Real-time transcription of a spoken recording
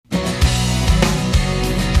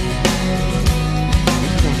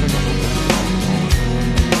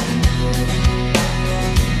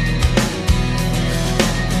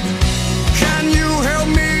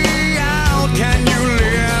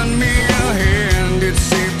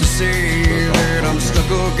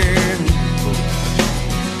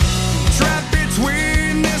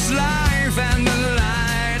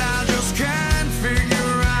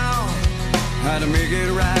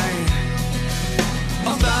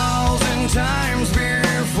times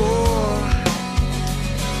before.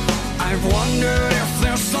 I've wondered if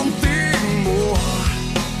there's something more.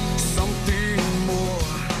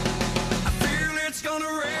 I feel it's gonna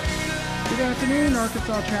rain. Good afternoon,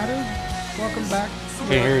 Arkansas Chatters. Welcome back.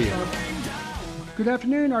 Can't hear you. Good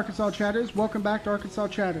afternoon, Arkansas Chatters. Welcome back to Arkansas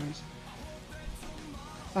Chatters.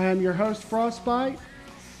 I am your host, Frostbite,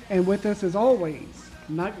 and with us, as always,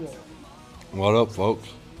 Nightwolf. What up, folks?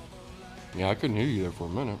 Yeah, I couldn't hear you there for a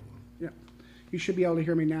minute. Yeah, you should be able to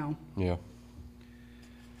hear me now. Yeah.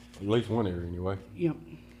 At least one area, anyway. Yep.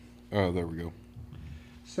 Oh, there we go.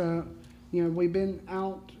 So, we've been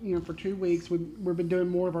out, for 2 weeks. We've been doing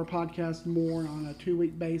more of our podcast more on a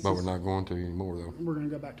 2-week basis. But we're not going to anymore, though. We're going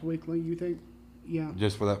to go back to weekly, you think? Yeah.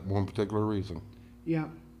 Just for that one particular reason. Yeah.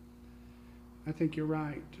 I think you're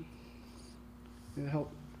right. It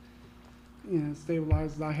helped,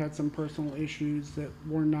 stabilize. I had some personal issues that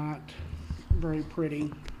were not very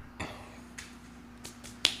pretty. I'm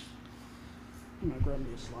going to grab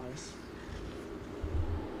me a slice.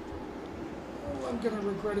 Oh, I'm going to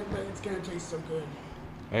regret it, but it's going to taste so good.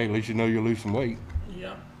 Hey, at least you know you'll lose some weight.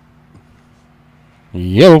 Yeah.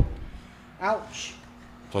 Yo. Ouch.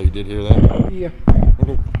 So you did hear that? Yeah.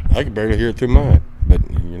 I could barely hear it through mine, but,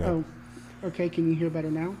 Oh, okay. Can you hear better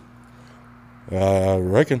now? I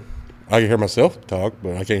reckon. I can hear myself talk,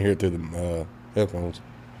 but I can't hear it through the headphones.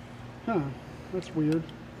 Huh. That's weird.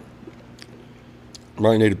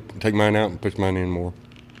 Might need to take mine out and push mine in more.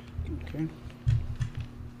 Okay.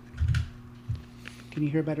 Can you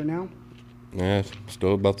hear better now? Nah, it's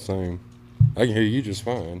still about the same. I can hear you just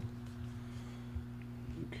fine.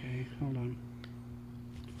 Okay, hold on.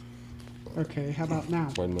 Okay, how about now?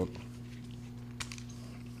 Wait a minute.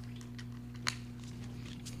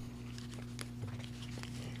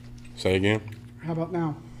 Say again? How about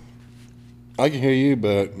now? I can hear you,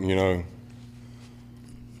 but,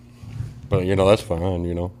 that's fine, I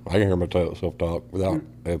can hear myself talk without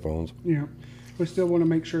headphones. Yeah. We still want to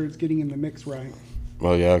make sure it's getting in the mix right.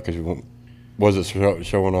 Well, yeah, because was it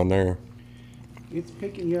showing on there? It's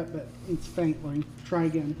picking you up, but it's faintly. Try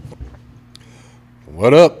again.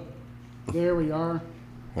 What up? There we are.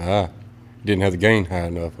 Didn't have the gain high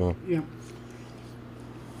enough, huh? Yeah.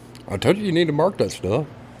 I told you need to mark that stuff.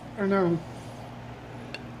 I know.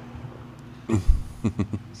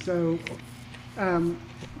 So,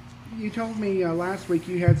 you told me last week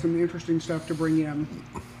you had some interesting stuff to bring in.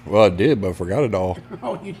 Well, I did, but I forgot it all.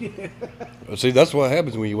 Oh, you did? See, that's what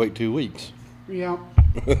happens when you wait 2 weeks. Yeah.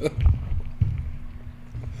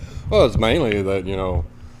 Well, it's mainly that,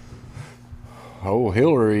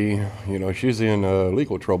 Hillary, she's in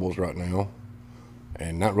legal troubles right now.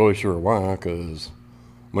 And not really sure why, because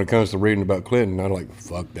when it comes to reading about Clinton, I'm like,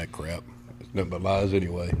 fuck that crap. It's nothing but lies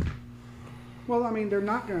anyway. Well, they're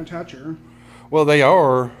not going to touch her. Well, they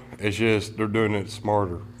are. It's just they're doing it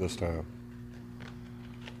smarter this time.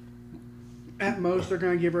 At most, they're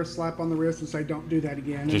going to give her a slap on the wrist and say, don't do that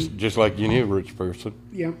again. Just like you need a rich person.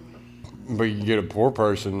 Yeah. But you get a poor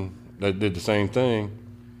person that did the same thing,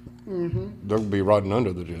 they'll be rotting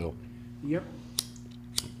under the jail. Yep.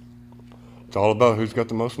 It's all about who's got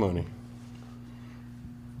the most money,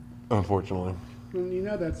 unfortunately. And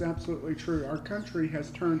that's absolutely true. Our country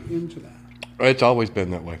has turned into that. It's always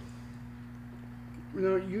been that way.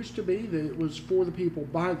 It used to be that it was for the people,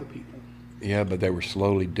 by the people. Yeah, but they were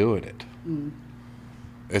slowly doing it.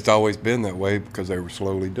 It's always been that way because they were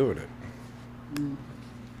slowly doing it.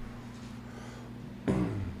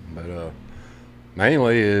 But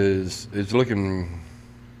mainly it's looking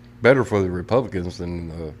better for the Republicans than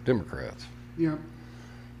the Democrats. Yeah.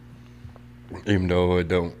 Even though it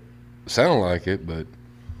don't sound like it, but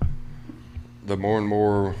the more and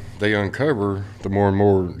more they uncover, the more and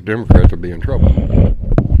more Democrats will be in trouble.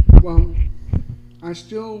 Well, I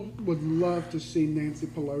still would love to see Nancy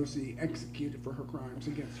Pelosi executed for her crimes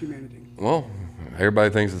against humanity. Well,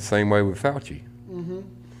 everybody thinks the same way with Fauci.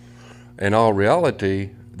 In all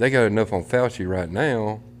reality, they got enough on Fauci right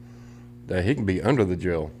now that he can be under the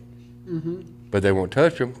jail. But they won't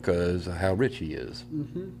touch him because of how rich he is.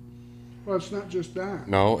 Well, it's not just that.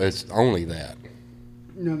 No, it's only that.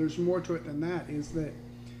 No, there's more to it than that, is that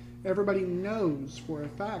everybody knows for a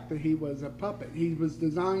fact that he was a puppet. He was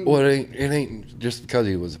designed... Well, it ain't just because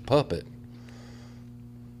he was a puppet.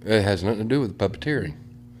 It has nothing to do with puppeteering.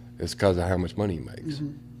 It's because of how much money he makes.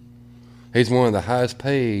 He's one of the highest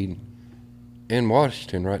paid in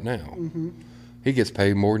Washington right now. He gets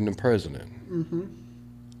paid more than the president.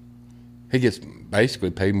 He gets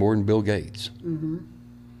basically paid more than Bill Gates.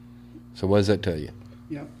 So what does that tell you?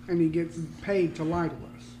 Yep, and he gets paid to lie to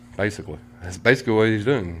us. Basically. That's basically what he's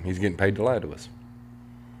doing. He's getting paid to lie to us.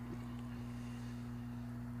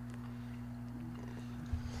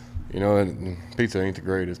 You know, and pizza ain't the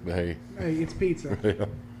greatest, but hey, Hey, it's pizza. yeah.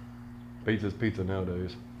 Pizza's pizza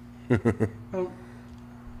nowadays. Oh,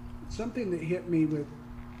 something that hit me with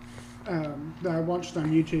that I watched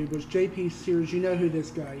on YouTube was J.P. Sears. You know who this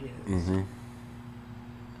guy is. Mm-hmm.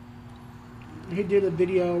 He did a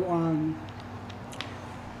video on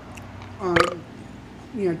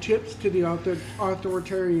tips to the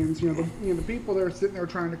authoritarians. The people that are sitting there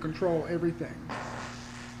trying to control everything.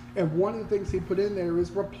 And one of the things he put in there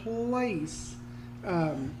is replace,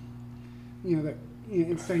 that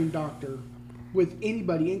insane doctor with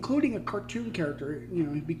anybody, including a cartoon character.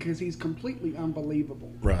 Because he's completely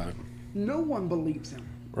unbelievable. Right. No one believes him.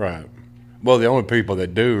 Right. Well, the only people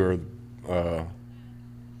that do are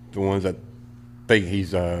the ones that think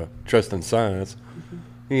he's trusting science. Mm-hmm.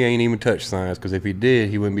 He ain't even touched science, because if he did,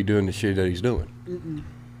 he wouldn't be doing the shit that he's doing.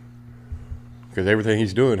 Because everything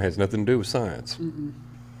he's doing has nothing to do with science.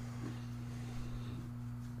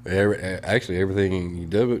 Actually, everything he's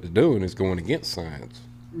doing is going against science.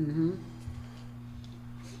 Mm-hmm.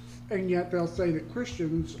 And yet they'll say that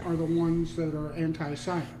Christians are the ones that are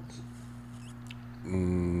anti-science.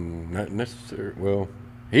 Not necessarily. Well,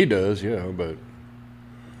 he does, yeah, but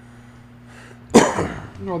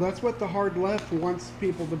No, that's what the hard left wants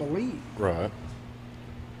people to believe. right.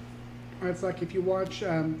 It's like if you watch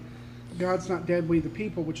God's Not Dead, We the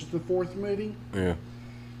People, which is the fourth movie. Yeah.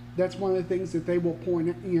 That's one of the things that they will point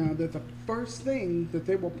out, that the first thing that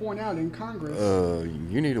they will point out in Congress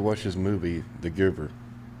You need to watch this movie, The Giver.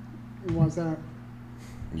 was that.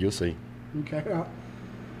 You'll see. Okay.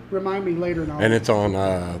 Remind me later. And it's on,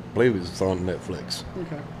 I believe it's on Netflix.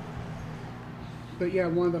 Okay. But yeah,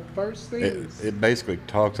 one of the first things. It basically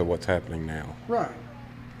talks of what's happening now. Right.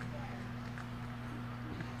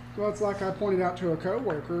 Well, it's like I pointed out to a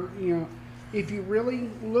coworker, if you really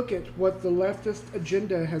look at what the leftist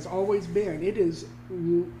agenda has always been, it is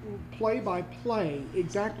play by play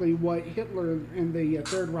exactly what Hitler and the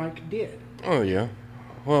Third Reich did. Oh, yeah.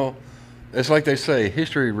 Well, it's like they say,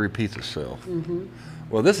 history repeats itself. Mm-hmm.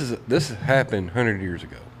 Well, this happened 100 years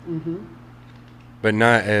ago. Mm-hmm. But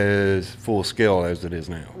not as full scale as it is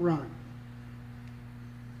now. Right.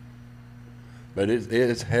 But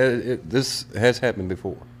this has happened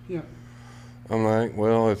before. Yeah. I'm like,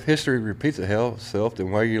 well, if history repeats itself,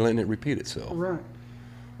 then why are you letting it repeat itself? Right.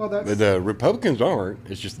 Well, that's But the Republicans aren't.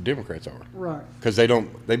 It's just the Democrats are. right. Because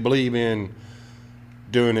they believe in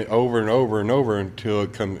doing it over and over and over until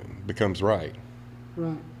it becomes right.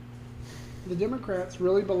 Right. The Democrats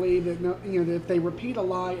really believe that that if they repeat a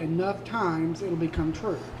lie enough times, it'll become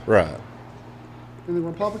true. Right. And the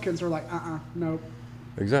Republicans are like, nope.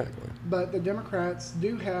 Exactly. But the Democrats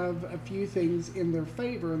do have a few things in their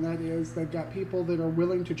favor, and that is they've got people that are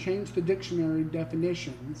willing to change the dictionary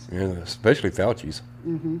definitions. Yeah, especially Fauci's.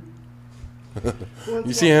 Mm-hmm. Well,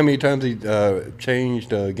 You see how many times he changed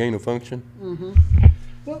gain of function? Mm-hmm.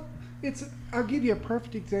 Well, I'll give you a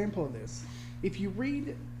perfect example of this. If you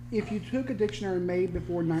took a dictionary made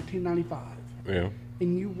before 1995, Yeah.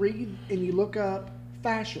 and you read and you look up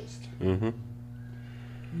fascist, Mm-hmm.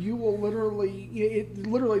 you will it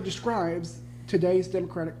literally describes today's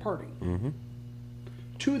Democratic Party Mm-hmm.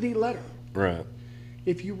 to the letter. Right.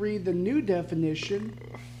 If you read the new definition,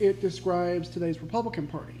 it describes today's Republican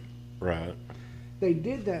Party. Right. They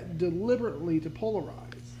did that deliberately to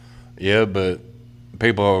polarize. Yeah, but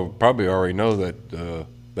people probably already know that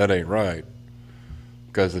that ain't right,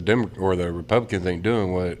 because the Republicans ain't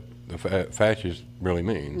doing what the fascist really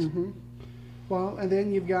means. Mm-hmm. Well, and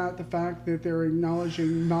then you've got the fact that they're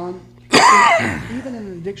acknowledging even in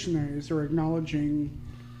the dictionaries, they're acknowledging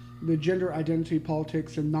the gender identity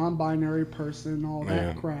politics and non-binary person, all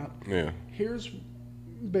that crap. Yeah.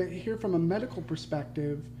 But here from a medical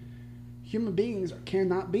perspective, human beings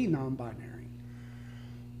cannot be non-binary.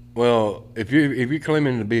 Well, if you're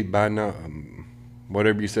claiming to be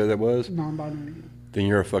whatever you said that was, Non-binary. then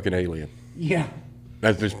you're a fucking alien. Yeah.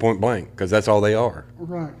 That's just point blank, because that's all they are.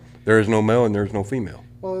 Right. There is no male and there is no female.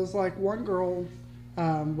 Well, it's like one girl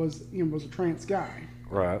was a trans guy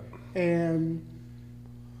Right. and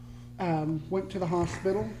went to the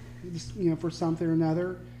hospital, for something or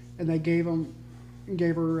another, and they gave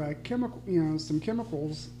her some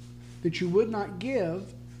chemicals that you would not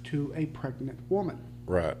give to a pregnant woman.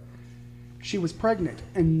 Right. She was pregnant,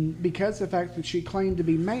 and because of the fact that she claimed to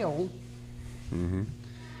be male, Mm-hmm.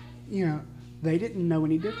 they didn't know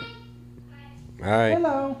any different. Hi.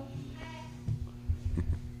 Hello.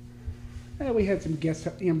 We had some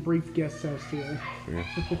brief guest host here.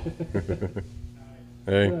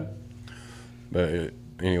 Hey. But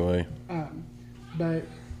anyway. But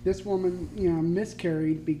this woman,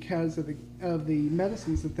 miscarried because of the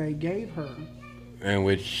medicines that they gave her. And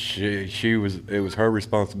which it was her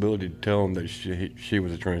responsibility to tell him that she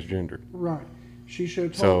was a transgender. Right. She should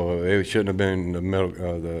have told. So it shouldn't have been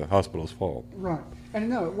the hospital's fault. Right. And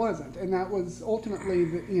no, it wasn't. And that was ultimately,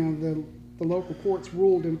 the local courts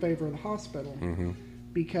ruled in favor of the hospital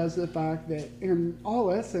because of the fact that, in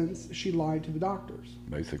all essence, she lied to the doctors.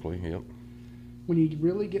 Basically, yep. When you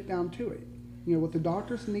really get down to it, what the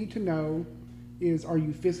doctors need to know is, are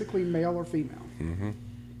you physically male or female? Mm-hmm.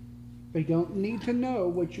 They don't need to know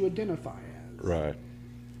what you identify as. Right.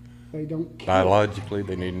 They don't care. Biologically,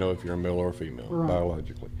 they need to know if you're a male or a female. Right.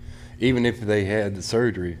 Biologically. Even if they had the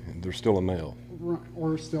surgery, they're still a male. Right.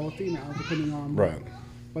 Or still a female, depending on Right.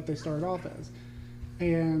 what they started off as.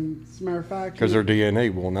 And as a matter of fact, Because their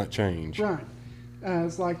DNA will not change. right.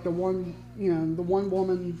 It's like the one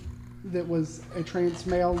woman that was a trans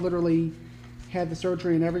male, literally had the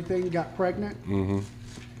surgery and everything, got pregnant. Mm-hmm.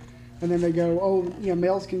 And then they go, oh,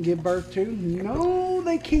 males can give birth too. No,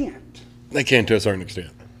 they can't. They can to a certain extent.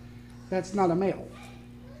 That's not a male.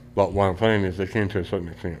 But what I'm saying is they can to a certain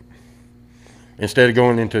extent. Instead of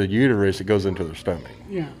going into the uterus, it goes into their stomach.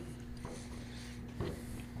 Yeah.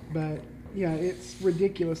 But, yeah, it's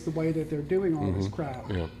ridiculous the way that they're doing all this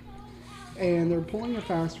crap. Yeah. And they're pulling a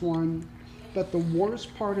fast one. But the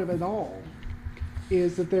worst part of it all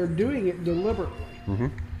is that they're doing it deliberately. Mm-hmm.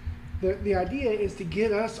 The idea is to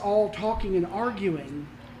get us all talking and arguing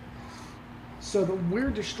so that we're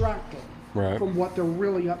distracted Right. from what they're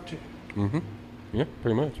really up to. Mm-hmm. Yeah,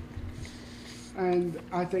 pretty much. And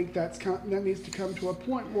I think that needs to come to a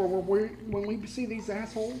point where when we see these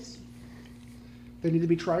assholes, they need to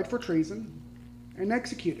be tried for treason and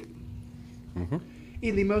executed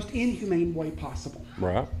in the most inhumane way possible.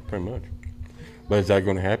 Right, pretty much. But is that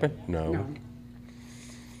going to happen? No. No.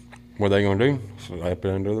 What are they going to do? Slap it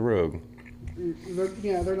under the rug.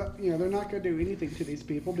 They're not going to do anything to these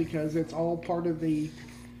people because it's all part of the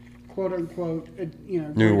quote unquote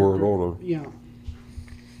New World Order. Yeah.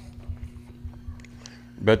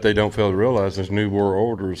 But they don't fail to realize this New World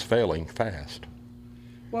Order is failing fast.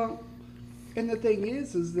 Well, and the thing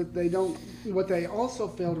is that they don't. What they also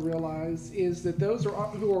fail to realize is that those who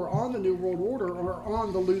are on the New World Order are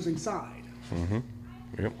on the losing side. Mm-hmm.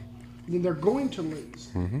 Yep. And they're going to lose.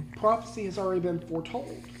 Mm-hmm. Prophecy has already been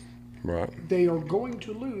foretold. Right. They are going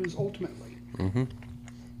to lose ultimately. Mm-hmm.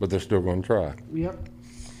 But they're still going to try. Yep.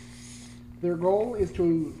 Their goal is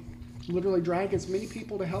to literally drag as many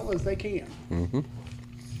people to hell as they can. Mm-hmm.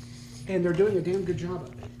 And they're doing a damn good job of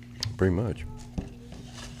it. Pretty much.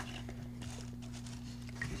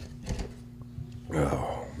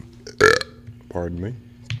 Oh. Pardon me.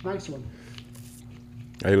 Nice one.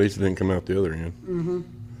 Hey, at least it didn't come out the other end. Mm-hmm.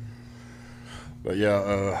 But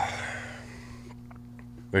yeah,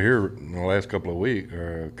 but here in the last couple of weeks,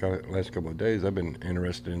 or last couple of days, I've been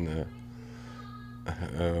interested in the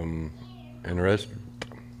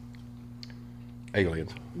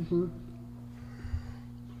aliens. Mm-hmm.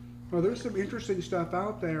 Well, there's some interesting stuff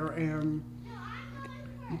out there, and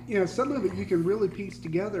some of it you can really piece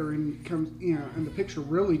together, and comes, and the picture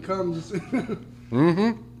really comes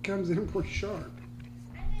comes in pretty sharp.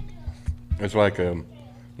 It's like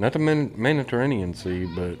not the Mediterranean Sea,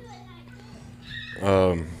 but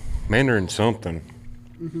Mandarin something,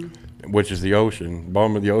 which is the ocean,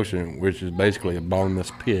 bottom of the ocean, which is basically a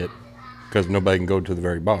bottomless pit because nobody can go to the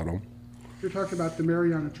very bottom. You're talking about the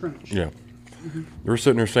Mariana Trench. Yeah. They're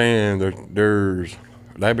sitting there saying that there's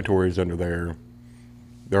laboratories under there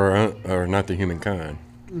that are not the humankind.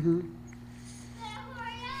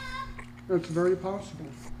 That's very possible.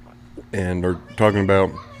 And they're talking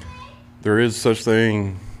about there is such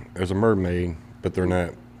thing as a mermaid, but they're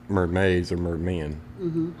not mermaids, they're mermen.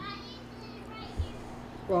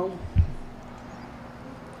 Well,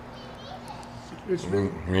 it's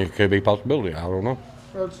been, I mean, it could be a possibility. I don't know.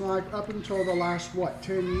 it's like up until the last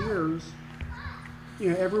 10 years,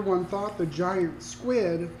 everyone thought the giant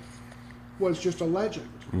squid was just a legend.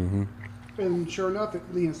 And sure enough,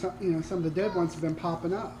 some of the dead ones have been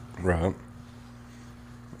popping up. Right.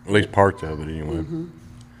 At least parts of it, anyway.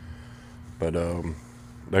 But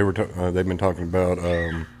they've been talking about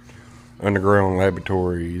underground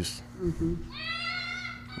laboratories.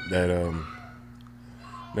 That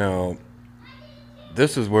now,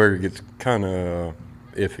 this is where it gets kind of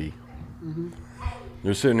iffy.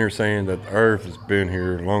 They're sitting there saying that the Earth has been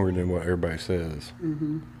here longer than what everybody says.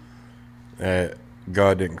 That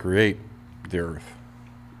God didn't create the Earth;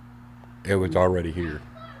 it was already here.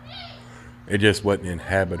 It just wasn't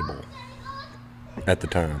inhabitable at the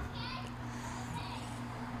time.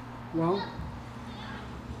 Well,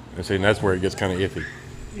 And see, and that's where it gets kind of iffy.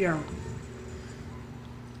 yeah.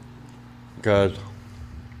 Because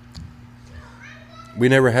we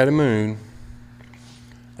never had a moon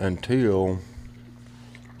until,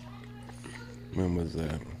 when was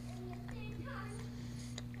that?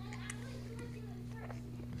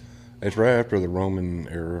 It's right after the Roman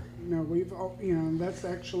era. No,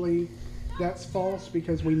 that's false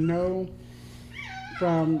because we know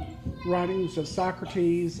from writings of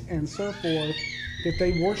Socrates and so forth that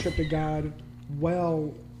they worshipped a god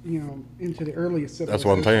well, into the earliest civilization. That's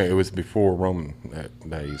what I'm saying. It was before Roman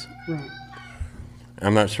days. Right.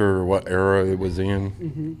 I'm not sure what era it was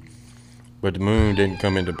in, but the moon didn't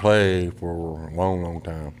come into play for a long, long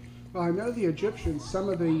time. Well, I know the Egyptians, some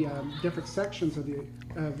of the different sections of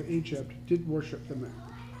Egypt did worship the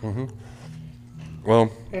moon.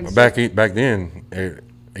 Well, And back then,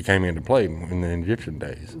 it came into play in the Egyptian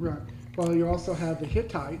days. Right. Well, you also have the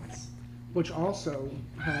Hittites, which also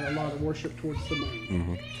had a lot of worship towards the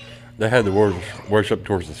moon. They had the worship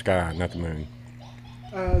towards the sky, not the moon.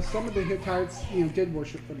 Some of the Hittites, did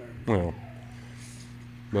worship the moon. Well,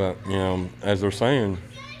 but as they're saying,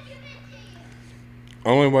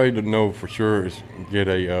 only way to know for sure is get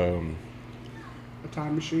a A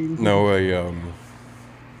time machine.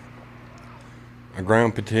 a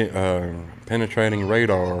ground penetrating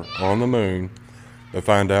radar on the moon to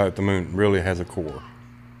find out if the moon really has a core.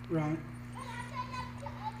 Right.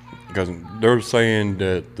 Because they're saying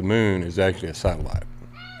that the moon is actually a satellite.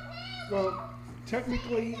 Well,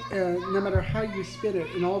 technically, no matter how you spin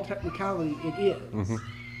it, in all technicality, it is.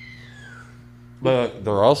 But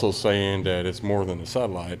they're also saying that it's more than a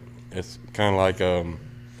satellite. It's kind of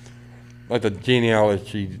like the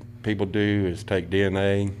genealogy people do is take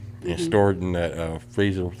DNA and store it in that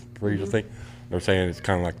freezer thing. They're saying it's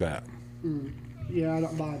kind of like that. Yeah, I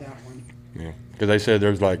don't buy that one. Yeah, because they said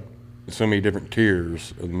there's like so many different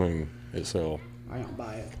tiers of the moon itself. I don't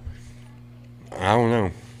buy it. I don't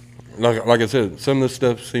know. Like I said, some of this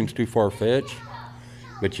stuff seems too far fetched,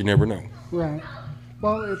 but you never know. Right.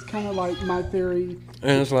 Well, it's kind of like my theory.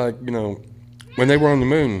 And it's like, when they were on the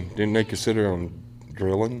moon, didn't they consider on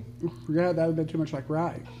drilling? Yeah, that would have been too much like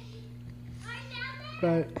right.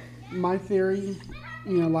 But my theory,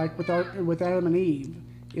 like with Adam and Eve,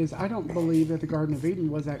 is I don't believe that the Garden of Eden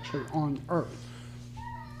was actually on Earth.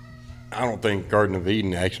 I don't think Garden of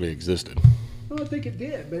Eden actually existed. Well, I think it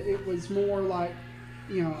did, but it was more like,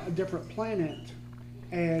 a different planet,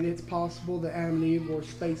 and it's possible that Adam and Eve were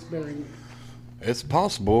space-bearing. It's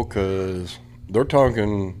possible because they're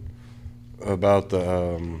talking about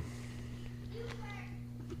the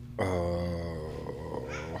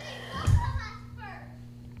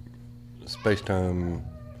space-time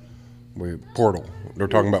portal. They're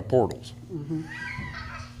talking about portals.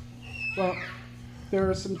 Well, there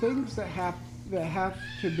are some things that have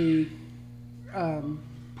to be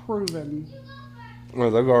proven. Well,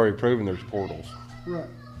 they've already proven there's portals. Right.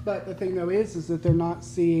 But the thing though is that they're not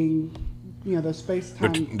seeing, the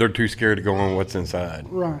space-time. They're too scared to go on what's inside.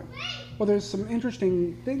 Right. Well, there's some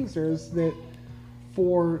interesting things there is that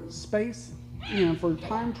for space, for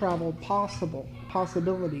time travel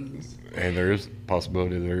possibilities. And there is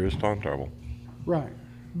possibility there is time travel. Right.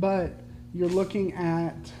 But you're looking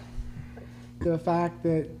at the fact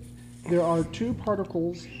that there are two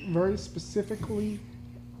particles very specifically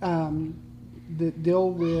that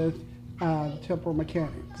deal with temporal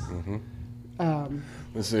mechanics.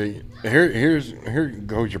 Let's see. Here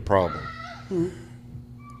goes your problem.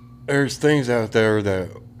 There's things out there that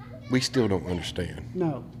we still don't understand.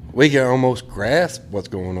 No. We can almost grasp what's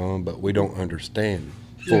going on, but we don't understand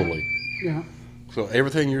fully. Yeah. So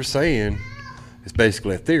everything you're saying is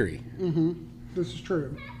basically a theory. This is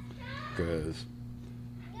true. Because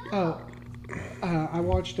I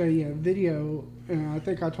watched a video, and I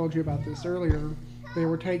think I told you about this earlier. They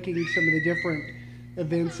were taking some of the different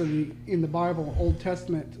events in the Bible, Old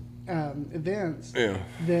Testament events,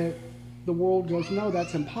 that the world goes, no,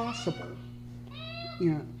 that's impossible.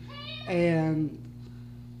 And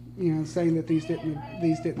saying that these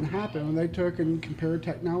didn't happen. And they took and compared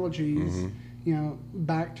technologies,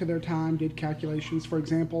 back to their time, did calculations. For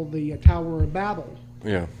example, the Tower of Babel.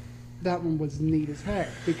 Yeah. That one was neat as heck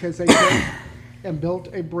because they took and built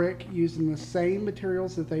a brick using the same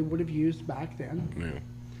materials that they would have used back then.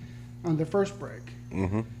 Yeah. On the first brick.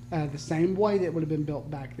 The same way that would have been built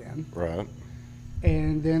back then. Right.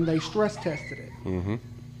 And then they stress tested it. And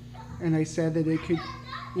they said that it could,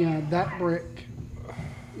 that brick,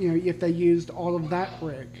 if they used all of that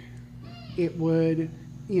brick, it would,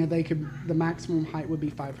 the maximum height would be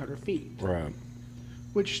 500 feet. Right.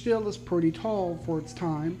 Which still is pretty tall for its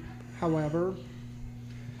time. However,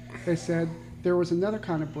 they said there was another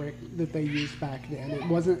kind of brick that they used back then. It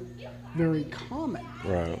wasn't very common.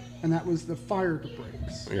 Right. And that was the fire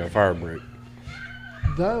bricks. Yeah, fire brick.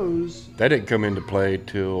 those, That didn't come into play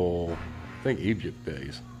till I think Egypt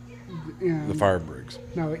days. The fire bricks.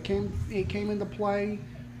 no, it came into play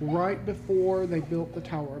right before they built the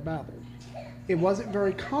Tower of Babel. It wasn't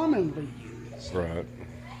very commonly used, Right.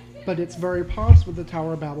 but it's very possible the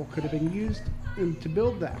Tower of Babel could have been used to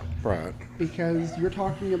build that. Right. Because you're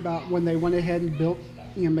talking about when they went ahead and built,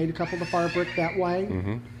 made a couple of the fire brick that way,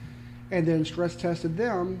 and then stress tested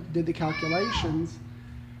them, did the calculations.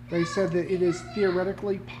 They said that it is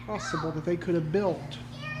theoretically possible that they could have built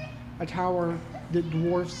a tower that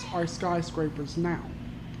dwarfs our skyscrapers now.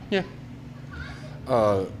 Yeah.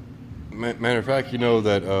 Matter of fact, you know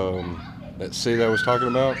that that sea that I was talking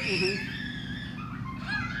about.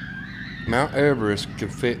 Mount Everest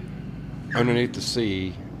could fit underneath the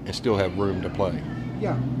sea and still have room to play.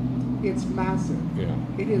 Yeah, it's massive. Yeah.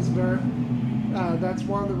 It is very. That's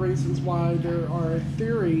one of the reasons why there are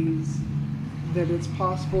theories that it's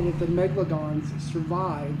possible that the megalodons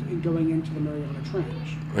survived in going into the Mariana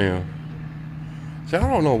Trench. Yeah. See, I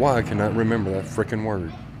don't know why I cannot remember that freaking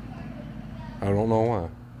word. I don't know why.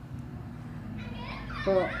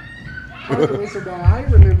 But part of the reason why I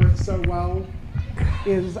remember it so well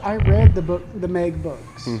is I read the book, the Meg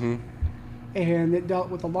books, and it dealt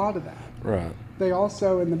with a lot of that. Right. They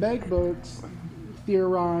also, in the Meg books,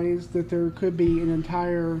 theorized that there could be an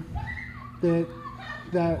entire that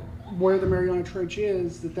where the Mariana Trench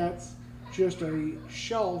is, that's just a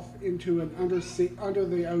shelf into an under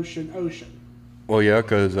the ocean. Well, yeah,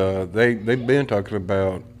 because they've been talking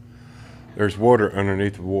about there's water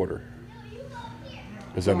underneath the water.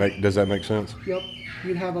 Does that make sense? Yep.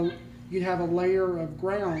 You'd have a layer of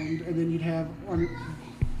ground, and then you'd have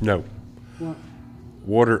No. what?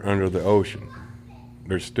 Water under the ocean.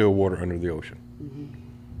 There's still water under the ocean.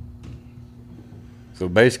 So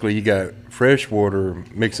basically, you got fresh water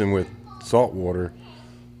mixing with salt water,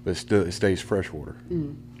 but still it stays fresh water,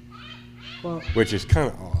 Well, which is kind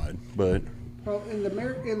of odd. But in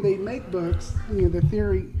the Make books, the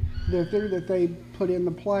theory that they put into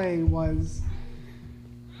play was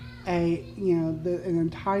an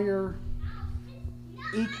entire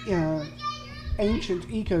ancient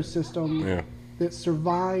ecosystem yeah, that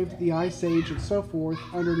survived the Ice Age and so forth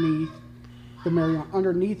underneath the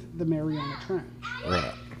Mariana Trench.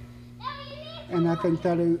 right. And I think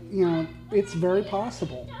that is, it's very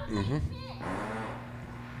possible.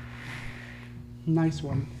 Nice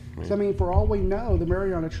one. 'Cause, I mean, for all we know, the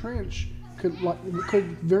Mariana Trench could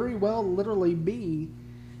very well literally be,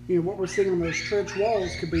 what we're seeing on those trench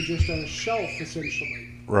walls could be just a shelf essentially.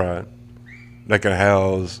 Right. That could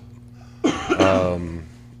house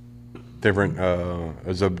different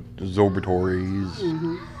observatories,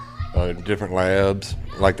 different labs,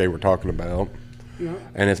 like they were talking about. Yeah.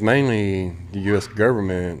 And it's mainly the U.S.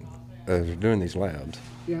 government that is doing these labs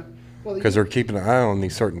Yeah. Well, because they're keeping an eye on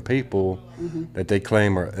these certain people that they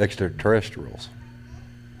claim are extraterrestrials.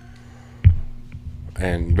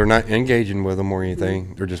 And they're not engaging with them or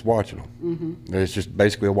anything. They're just watching them. It's just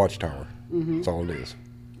basically a watchtower. That's all it is.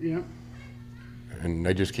 Yeah. And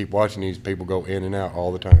they just keep watching these people go in and out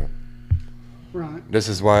all the time. Right. This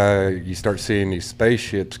is why you start seeing these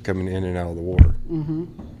spaceships coming in and out of the water.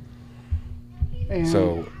 And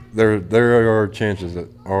So there are chances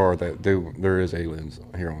there is aliens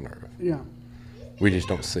here on Earth. yeah. We just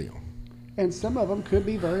don't see them. And some of them could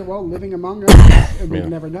be very well living among us, and we Yeah.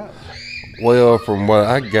 never know. Well, from what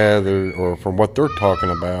I gather, or from what they're talking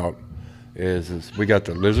about, is we got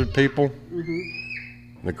the lizard people,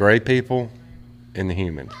 the gray people, and the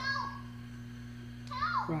humans.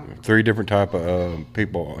 Right. 3 different type of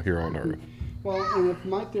people here on Earth. Well, and if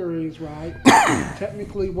my theory is right,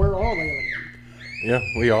 technically we're all aliens. Yeah,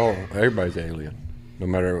 everybody's alien, no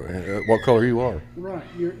matter what color you are Right.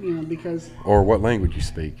 Because or what language you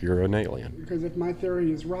speak. You're an alien. if my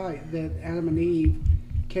theory is right, that Adam and Eve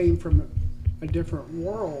came from a different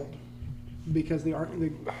world, because the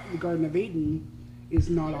Garden of Eden is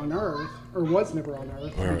not on Earth, or was never on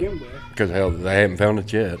Earth to Right. begin with. Because hell, they haven't found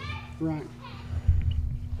it yet. Right.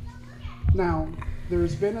 Now,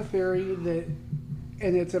 there's been a theory that,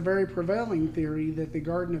 and it's a very prevailing theory, that the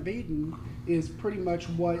Garden of Eden is pretty much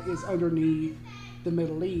what is underneath the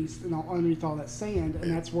Middle East and underneath all that sand,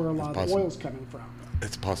 and that's where a lot of the possible. oil's coming from.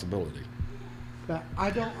 It's a possibility. But I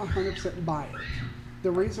don't 100% buy it.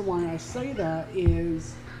 The reason why I say that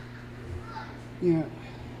is,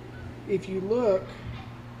 if you look,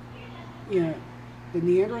 the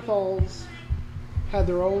Neanderthals had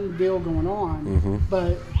their own deal going on,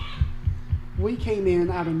 but we came in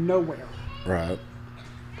out of nowhere, Right.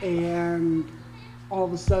 and all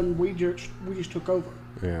of a sudden we just took over.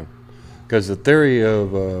 Yeah. Because the theory of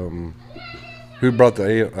who brought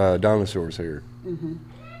the dinosaurs here?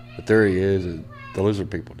 The theory is that the lizard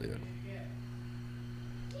people did.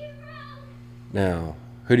 Now,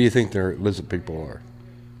 who do you think the lizard people are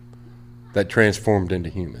that transformed into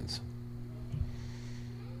humans?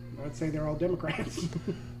 I'd say they're all Democrats.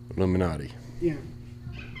 Illuminati. Yeah.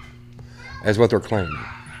 That's what they're claiming.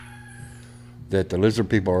 That the lizard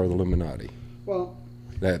people are the Illuminati. Well,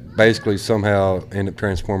 That basically somehow end up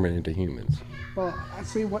transforming into humans. I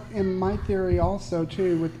see what in my theory also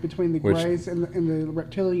too with between the Which- Greys and the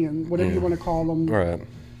reptilian, whatever you want to call them, Right.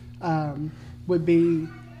 would be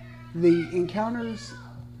the encounters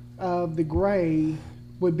of the Grey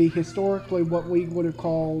would be historically what we would have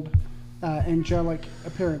called angelic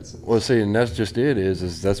appearances. Well, see, and that's just it.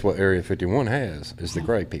 Is that's what Area 51 has? Is the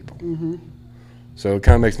gray people. Mm-hmm. So it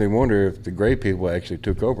kind of makes me wonder if the gray people actually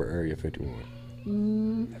took over Area 51.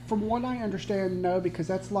 From what I understand, no, because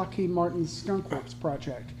that's Lockheed Martin's Skunk Works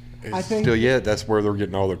project. I think Still, yet that's where they're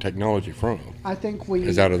getting all their technology from. I think we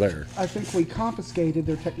Is out of there. I think we confiscated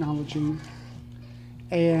their technology,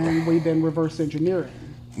 and we've been reverse engineering.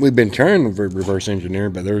 We've been trying to reverse engineer,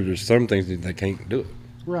 but there's just some things that they can't do it.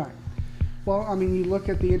 Right. Well, I mean, you look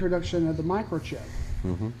at the introduction of the microchip.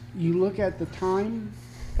 You look at the time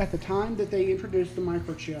that they introduced the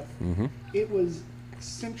microchip, it was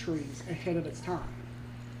centuries ahead of its time.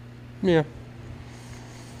 Yeah.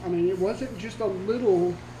 I mean, it wasn't just a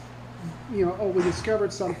little, we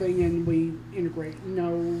discovered something and we integrate.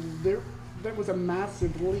 No, that was a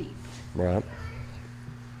massive leap. Right.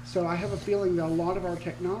 So I have a feeling that a lot of our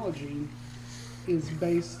technology is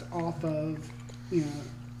based off of,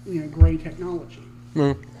 gray technology.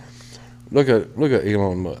 Well, look at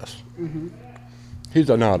Elon Musk. He's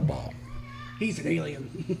an oddball. He's an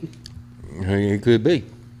alien. He could be.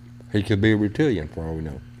 He could be a reptilian for all we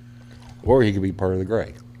know, or he could be part of the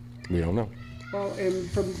gray. We don't know. Well, and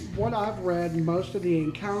from what I've read, most of the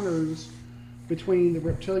encounters between the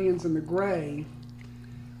reptilians and the gray,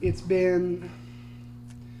 it's been.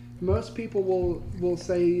 Most people will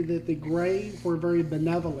say that the gray were very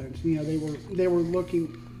benevolent. They weren't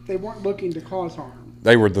looking to cause harm.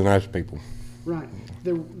 They were the nice people. Right.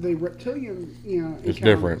 The reptilian, It's encounters,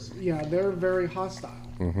 different. Yeah, they're very hostile.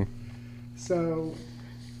 So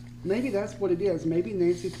maybe that's what it is. Maybe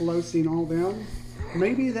Nancy Pelosi and all them,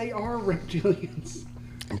 maybe they are reptilians,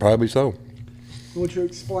 Probably so. which would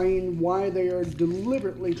explain why they are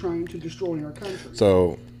deliberately trying to destroy our country.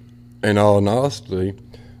 So, in all honesty,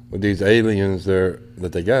 with these aliens there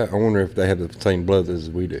that they got, I wonder if they have the same blood as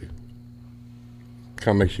we do.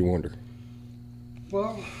 Kind of makes you wonder.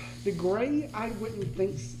 Well, the gray, I wouldn't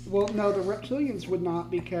think. Well, no, the reptilians would not,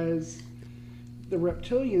 because the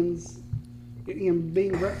reptilians,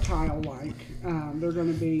 being reptile-like, they're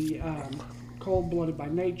going to be cold-blooded by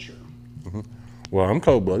nature. Well, I'm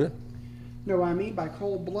cold-blooded. No, what I mean by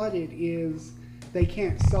cold-blooded is they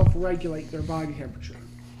can't self-regulate their body temperature.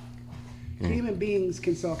 Human beings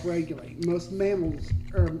can self-regulate. Most mammals,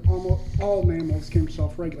 or almost all mammals, can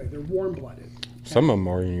self-regulate. They're warm-blooded. Some of them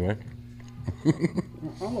are anyway. Well,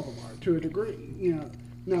 all of them are, to a degree.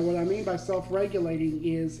 Now, what I mean by self-regulating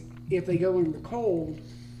is if they go in the cold,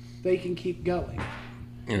 they can keep going.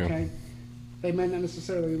 Yeah. Okay? They may not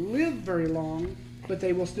necessarily live very long, but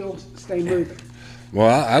they will still stay moving.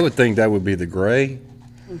 Well, I would think that would be the gray.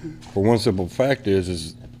 For one simple fact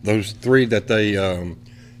is those three that they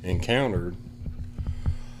encountered,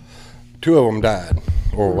 two of them died,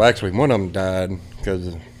 or well, actually one of them died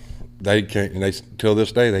because they can't. And till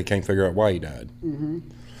this day they can't figure out why he died.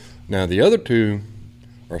 Now the other two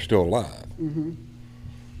are still alive,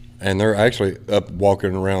 and they're actually up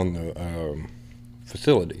walking around the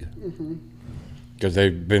facility because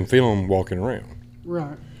they've been filmed walking around.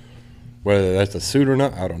 Right. Whether that's a suit or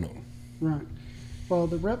not, I don't know. Right. Well,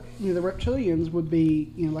 the reptilians would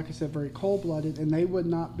be, like I said, very cold-blooded, and they would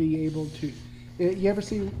not be able to. You ever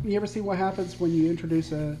see what happens when you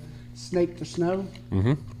introduce a snake to snow?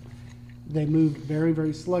 Mm-hmm. They move very,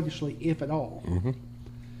 very sluggishly, if at all.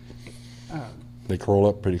 They curl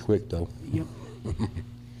up pretty quick, though. Yep.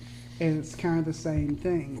 And it's kind of the same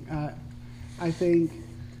thing. I think.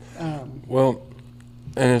 Well,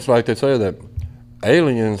 and it's like they say that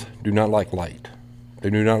aliens do not like light. They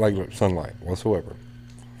do not like sunlight whatsoever.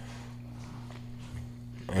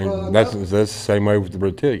 And Well, that's the same way with the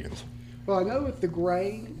reptilians. Well, I know with the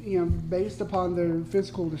gray, based upon their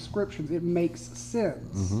physical descriptions, it makes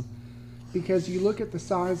sense. Because you look at the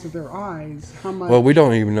size of their eyes, how much. Well, we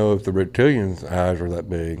don't even know if the reptilians' eyes are that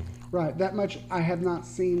big Right, that much I have not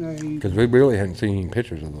seen a. because we really hadn't seen any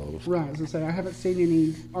pictures of those. Right, as I say, I haven't seen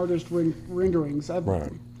any artist renderings of Right.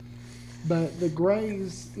 them. But the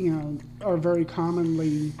grays, are very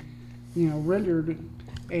commonly, rendered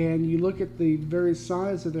and you look at the very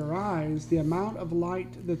size of their eyes, the amount of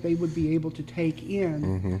light that they would be able to take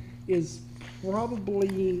in is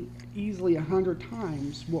probably easily 100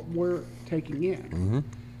 times what we're taking in.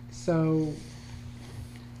 So,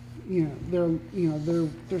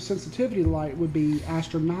 their sensitivity to light would be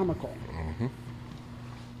astronomical.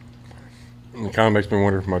 It kind of makes me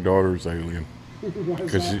wonder if my daughter's alien What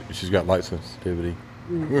is because that? she's got light sensitivity.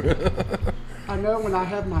 I know when I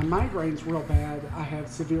have my migraines real bad, I have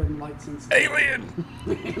severe light sensitivity. Alien.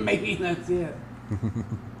 Maybe that's it.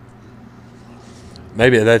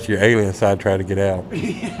 Maybe that's your alien side trying to get out.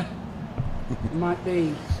 Might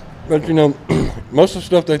be. But most of the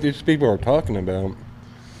stuff that these people are talking about,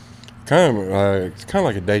 it's kind of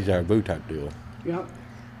like a deja vu type deal. Yep.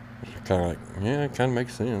 It's kind of like, yeah, it kind of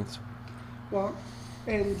makes sense. Well,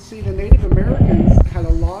 and see, the Native Americans had a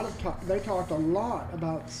lot of talk. They talked a lot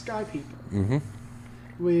about sky people,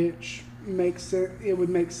 which makes sense. It would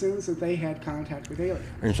make sense that they had contact with aliens.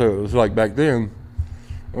 And so it was like back then,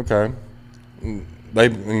 okay, they,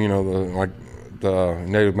 like the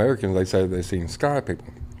Native Americans, they say they seen sky people.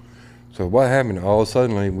 So what happened? All of a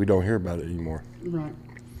sudden, we don't hear about it anymore, Right.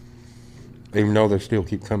 even though they still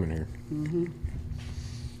keep coming here.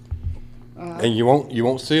 And you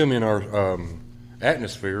won't see them in our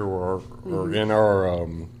atmosphere or in our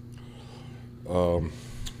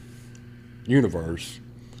universe.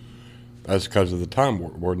 That's because of the time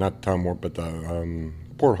warp, or not the time warp, but the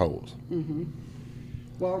portholes.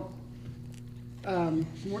 Well,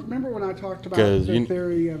 remember when I talked about 'Cause the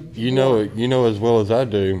theory of You know as well as I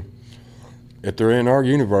do. If they're in our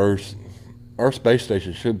universe, our space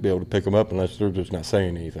station should be able to pick them up unless they're just not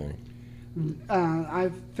saying anything.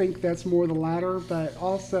 I think that's more the latter, but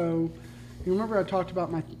also, you remember I talked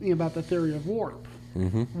about about the theory of warp.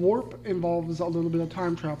 Warp involves a little bit of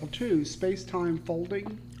time travel too. Space-time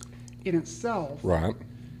folding in itself, Right,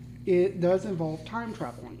 it does involve time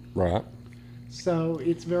traveling. right. So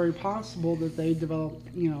it's very possible that they developed,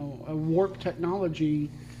 a warp technology.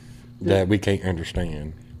 That we can't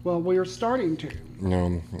understand. Well, we are starting to.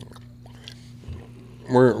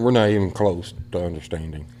 We're not even close to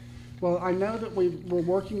understanding. Well, I know that we're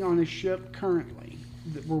working on a ship currently.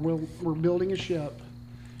 That we're building a ship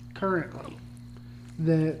currently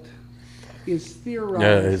that is theorized.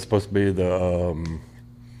 Yeah, it's supposed to be the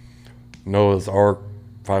Noah's Ark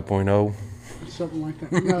 5.0. Something like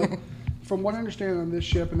that. No, from what I understand on this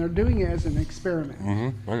ship, and they're doing it as an experiment,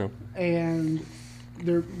 I know. and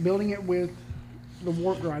they're building it with the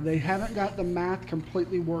warp drive. They haven't got the math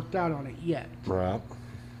completely worked out on it yet, Right.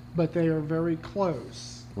 but they are very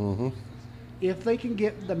close. If they can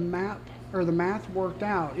get the map or the math worked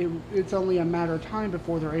out, it's only a matter of time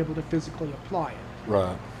before they're able to physically apply it.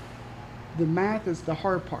 Right. The math is the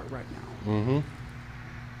hard part right now.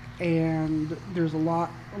 And there's a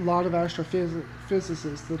lot of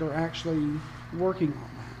astrophysicists that are actually working on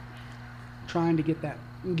that, trying to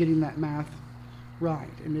getting that math right,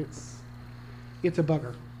 and it's a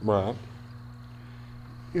bugger. Right.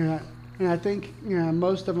 And I think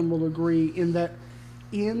most of them will agree in that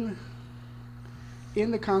in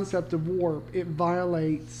the concept of warp, it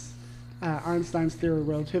violates Einstein's theory of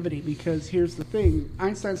relativity, because here's the thing: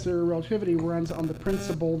 Einstein's theory of relativity runs on the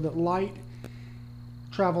principle that light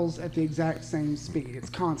travels at the exact same speed. It's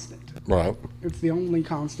constant. Right. It's the only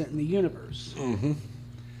constant in the universe.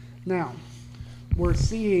 Now, we're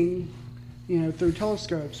seeing, through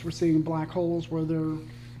telescopes, we're seeing black holes where they're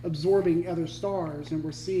absorbing other stars, and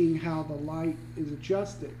we're seeing how the light is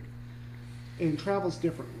adjusted and travels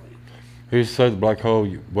differently. Who said the black hole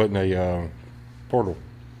wasn't a portal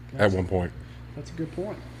at one point? That's a good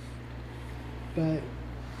point. But,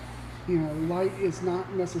 light is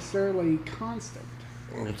not necessarily constant.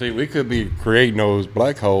 See, we could be creating those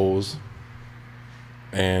black holes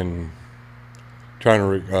and trying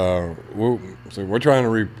to we're trying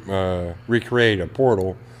to recreate a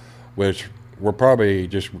portal, which we're probably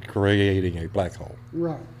just creating a black hole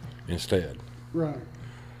Right, instead. right.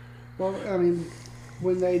 Well, I mean,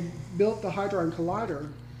 when they built the Hadron Collider,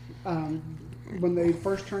 when they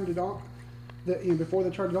first turned it on, before they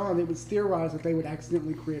turned it on, it was theorized that they would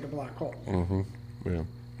accidentally create a black hole. Yeah.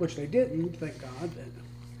 Which they didn't, thank God.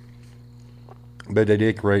 But they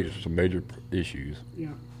did create some major issues. Yeah.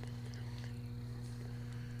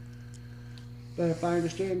 But if I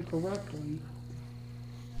understand correctly,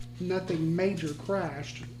 nothing major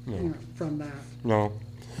crashed from that. No,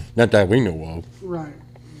 not that we know of, Right.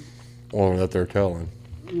 or that they're telling.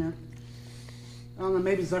 Yeah. I don't know,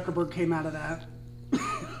 maybe Zuckerberg came out of that.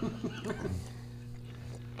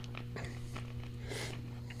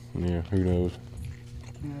 Yeah, who knows?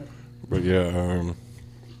 Yeah. But yeah,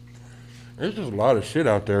 There's just a lot of shit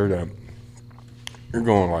out there that you're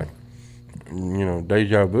going like,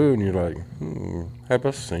 deja vu, and you're like, have I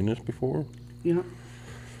seen this before? You know.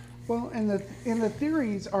 Well, and the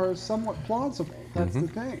theories are somewhat plausible. That's the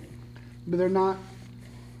thing, but they're not.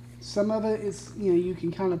 Some of it is, you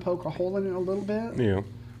can kind of poke a hole in it a little bit. Yeah.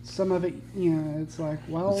 Some of it, it's like,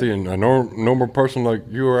 well, See, a normal person like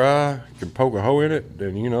you or I can poke a hole in it,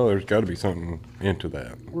 then there's got to be something into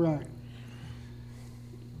that. right.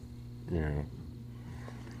 Yeah.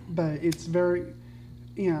 But it's very,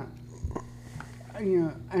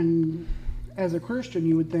 and as a Christian,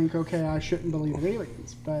 you would think, okay, I shouldn't believe in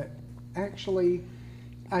aliens, but actually,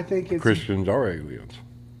 I think it's Christians are aliens.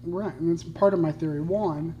 right, and it's part of my theory.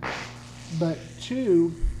 One, but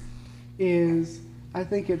two is I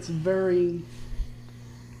think it's very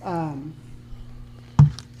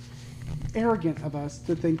arrogant of us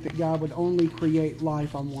to think that God would only create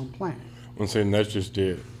life on one planet. I'm saying that's just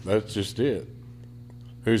it. That's just it.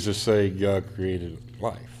 Who's to say God created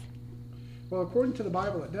life? Well, according to the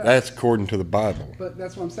Bible, it does. That's according to the Bible. But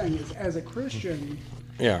that's what I'm saying is, as a Christian,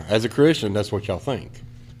 Yeah, as a Christian, that's what y'all think.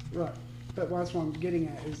 right. But that's what I'm getting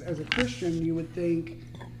at is, as a Christian, you would think,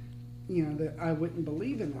 that I wouldn't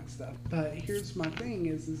believe in that stuff. But here's my thing: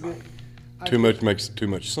 is that Too much makes too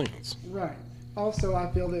much sense. right. Also, I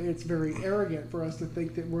feel that it's very arrogant for us to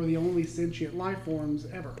think that we're the only sentient life forms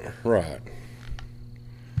ever. Right.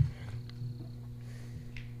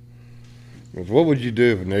 'Cause what would you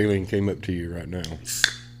do if an alien came up to you right now?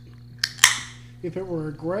 If it were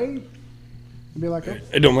a gray, I'd be like, oh.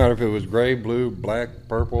 It don't matter if it was gray, blue, black,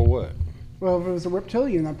 purple, what. Well, if it was a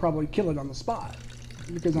reptilian, I'd probably kill it on the spot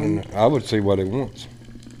because And I would see what it wants.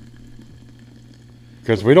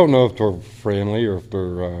 Because we don't know if they're friendly or if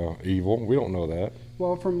they're evil. We don't know that.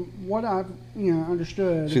 well, from what I've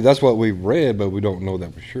understood, See, that's what we've read, but we don't know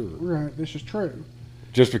that for sure. right, this is true.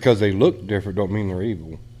 Just because they look different don't mean they're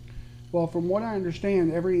evil. Well, from what I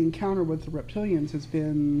understand, every encounter with the reptilians has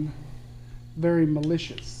been very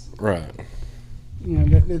malicious. Right.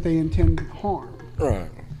 That they intend harm. Right.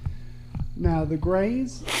 Now, the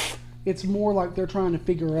Greys, it's more like they're trying to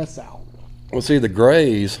figure us out. Well, see, the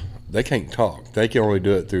Greys, they can't talk. They can only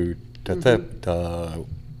do it through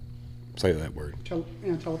say that word.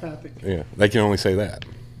 Telepathic. Yeah, they can only say that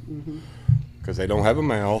because they don't have a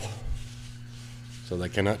mouth, so they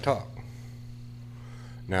cannot talk.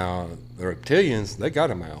 Now, the reptilians, they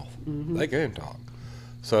got a mouth. They can talk.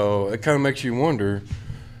 So it kind of makes you wonder,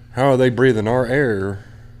 how are they breathing our air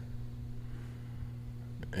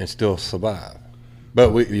and still survive?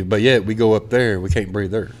 But yet we go up there, we can't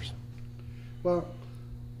breathe theirs. Well,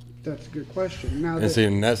 that's a good question. Now, And see,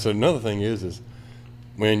 and that's another thing is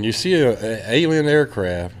when you see an alien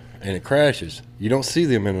aircraft and it crashes, you don't see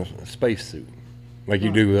them in a spacesuit like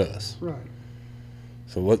you do us. right.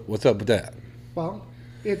 So what's up with that? Well,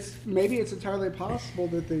 it's entirely possible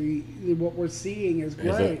that what we're seeing as Is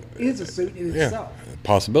gray it- is a suit in Yeah, itself.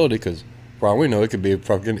 possibility, because for all we know, it could be a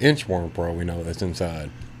fucking inchworm for all we know that's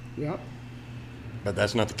inside. Yep. But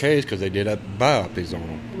that's not the case because they did have biopsies on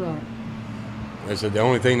them. Right. They said the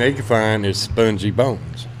only thing they could find is spongy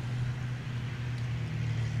bones.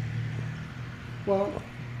 Well,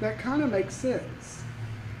 that kind of makes sense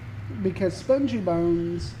because spongy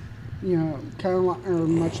bones, kind of like, are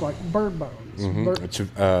much like bird bones.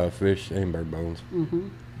 It's fish and bird bones.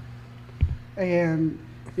 And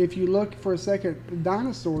if you look for a second,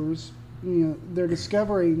 dinosaurs, they're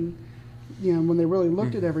discovering, when they really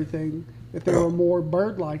looked at everything, that they were more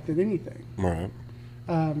bird-like than anything. Right.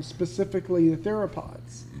 Specifically the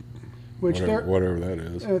theropods. Whatever that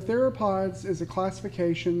is. Theropods is a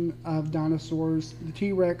classification of dinosaurs. The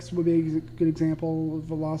T-Rex would be a good example,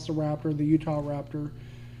 the Velociraptor, the Utah raptor.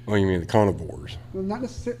 Oh, you mean the carnivores? Well, not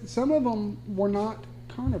some of them were not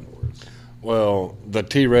carnivores. Well, the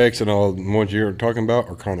T-Rex and all the ones you're talking about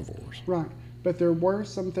are carnivores. Right. But there were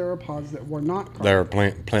some theropods that were not carnivores.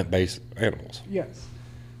 They're plant-based animals. Yes.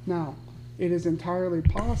 Now, it is entirely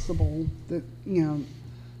possible that,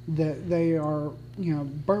 that they are,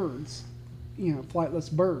 birds,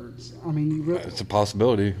 flightless birds. I mean, you really, It's a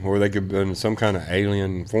possibility, or they could be in some kind of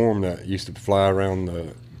alien form that used to fly around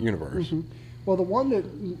the universe. well, the one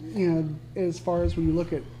that, as far as when you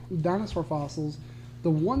look at dinosaur fossils, the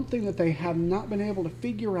one thing that they have not been able to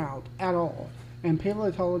figure out at all, and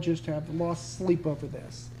paleontologists have lost sleep over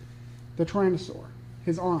this, the Tyrannosaur,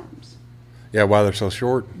 his arms. Yeah, why they're so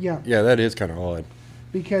short? Yeah. Yeah, that is kind of odd.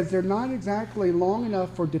 Because they're not exactly long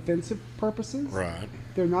enough for defensive purposes. Right.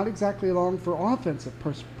 They're not exactly long for offensive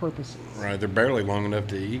purposes. Right, they're barely long enough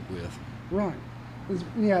to eat with. Right.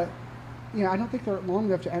 Yeah, I don't think they're long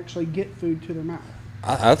enough to actually get food to their mouth.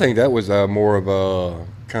 I think that was more of a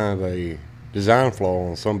kind of a design flaw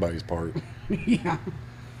on somebody's part. Yeah,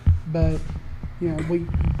 but we, you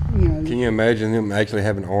know, Can you imagine them actually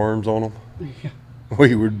having arms on them? yeah,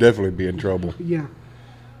 We would definitely be in trouble. yeah,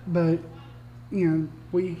 but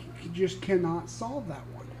we just cannot solve that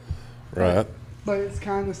one. Right. But it's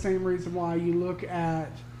kind of the same reason why you look at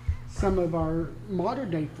some of our modern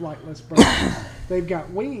day flightless birds. They've got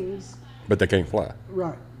wings, But they can't fly.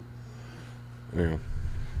 right? Yeah.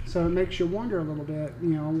 So it makes you wonder a little bit.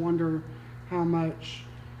 Wonder how much,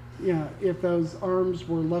 if those arms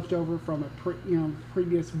were left over from a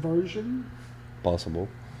previous version. Possible.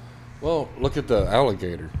 Well, look at the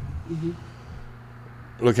alligator. Mm-hmm.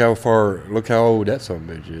 Look how old that son of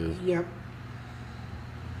a bitch is. Yep.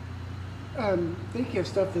 Thinking of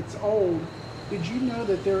stuff that's old, did you know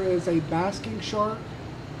that there is a basking shark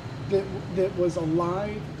that was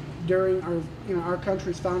alive during our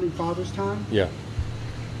country's founding fathers' time? Yeah.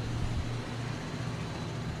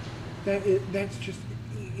 That's just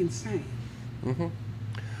insane.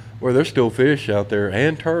 Well, there's still fish out there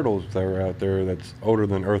and turtles that are out there that's older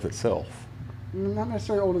than Earth itself. Not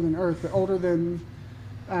necessarily older than Earth, but older than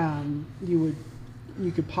you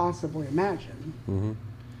could possibly imagine. Mm-hmm.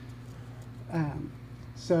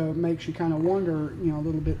 So it makes you kind of wonder, a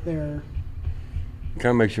little bit there.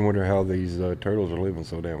 Kind of makes you wonder how these turtles are living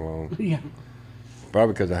so damn long. Yeah,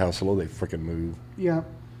 Probably because of how slow they freaking move. yeah.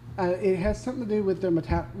 It has something to do with their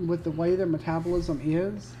with the way their metabolism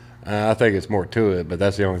is. I think it's more to it, but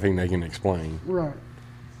that's the only thing they can explain. Right.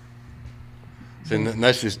 So, and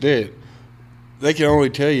that's just it. They can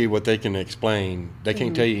only tell you what they can explain. They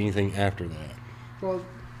can't tell you anything after that. Well,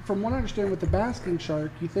 from what I understand with the basking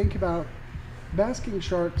shark, you think about basking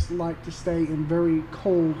sharks like to stay in very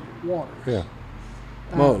cold waters. Yeah.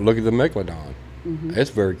 Well, look at the megalodon.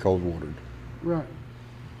 It's very cold watered. Right.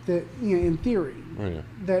 That in theory, Oh, yeah.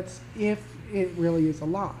 that's if it really is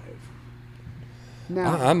alive.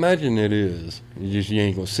 Now, I imagine it is. You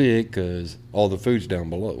ain't gonna see it because all the food's down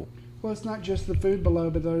below. well, it's not just the food below,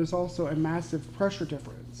 but there's also a massive pressure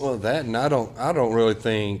difference. Well, that and I don't really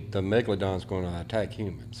think the megalodon's going to attack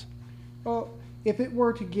humans. Well, if it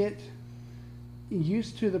were to get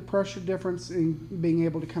used to the pressure difference in being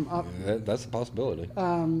able to come up, That's a possibility.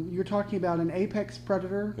 you're talking about an apex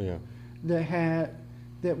predator Yeah.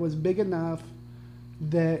 that was big enough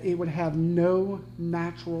that it would have no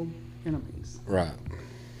natural enemies. Right.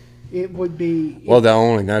 It would be Well, the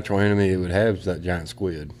only natural enemy it would have is that giant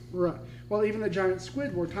squid. right. Well, even the giant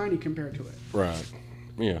squid were tiny compared to it. Right.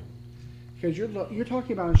 Yeah. Because you're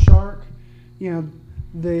talking about a shark,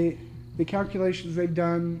 the calculations they've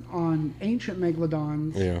done on ancient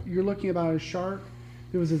megalodons. Yeah. You're looking about a shark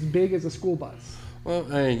that was as big as a school bus. Well,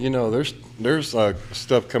 hey, there's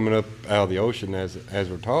stuff coming up out of the ocean as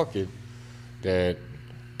we're talking that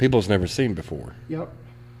people's never seen before, Yep.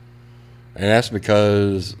 and that's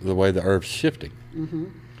because the way the Earth's shifting,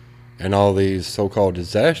 and all these so-called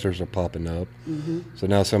disasters are popping up. So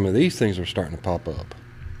now some of these things are starting to pop up.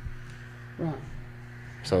 Right.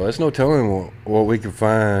 So it's no telling what we can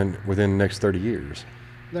find within the next 30 years.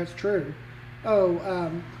 That's true.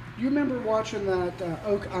 Oh, you remember watching that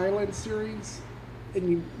Oak Island series?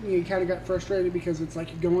 And you kind of got frustrated because it's like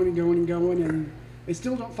you're going and going and going and they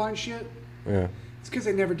still don't find shit? Yeah. It's because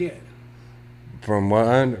they never did. From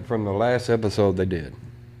the last episode, they did.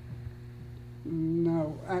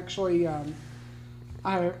 No, actually, I'll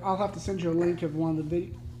have to send you a link of one of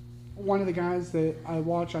the guys that I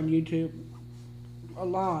watch on YouTube a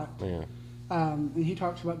lot. Yeah. And he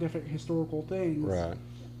talks about different historical things. Right.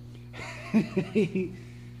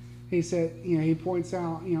 He said, he points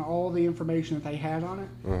out, all the information that they had on it.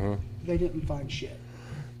 Uh-huh. They didn't find shit.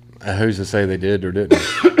 Who's to say they did or didn't?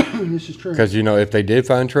 This is true. Because if they did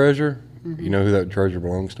find treasure, you know who that treasure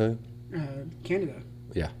belongs to? Canada.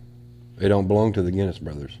 Yeah. It don't belong to the Guinness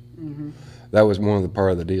brothers. That was one of the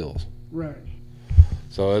part of the deals. Right.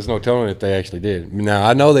 So there's no telling if they actually did. Now,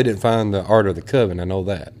 I know they didn't find the Art of the Coven. I know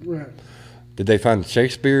that. Right. Did they find the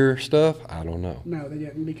Shakespeare stuff? I don't know. No, they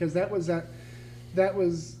didn't because that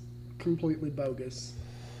was completely bogus.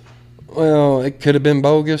 Well, it could have been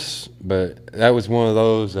bogus, but that was one of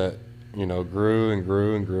those that, grew and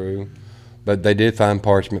grew and grew. But they did find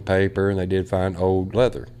parchment paper and they did find old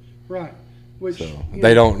leather. Right. Which So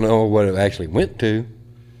they don't know what it actually went to.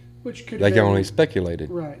 Which could They have can been, only speculate.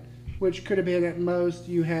 right. Which could have been at most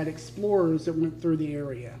you had explorers that went through the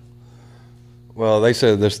area. Well, they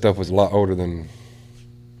said this stuff was a lot older than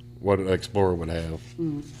what an explorer would have.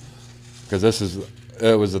 Because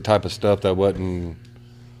it was the type of stuff that wasn't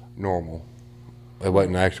normal. It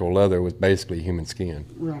wasn't actual leather. It was basically human skin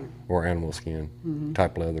Right. or animal skin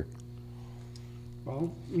type leather.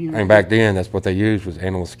 Well, you know, And back then, that's what they used was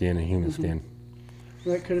animal skin and human Mm-hmm. skin.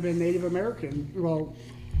 that could have been Native American. Well,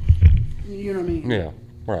 you know what I mean? Yeah,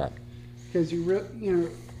 right. Because you know,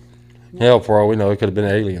 Hell, for all we know, it could have been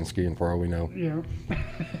alien skin. For all we know. you know.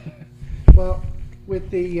 Well, with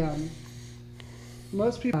the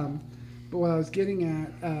most people, but what I was getting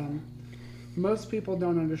at, most people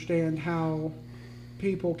don't understand how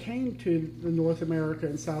people came to the North America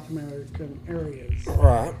and South American areas,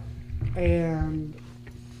 Right. and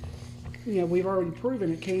you know we've already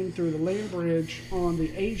proven it came through the land bridge on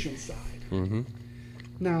the Asian side. Mm-hmm.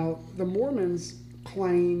 Now the Mormons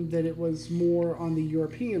claim that it was more on the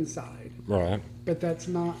European side, Right. but that's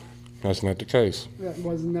not. That's not the case. That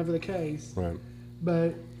was never the case. Right.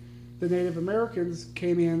 But the Native Americans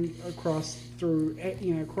came in across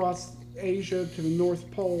across Asia to the North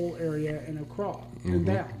Pole area and across and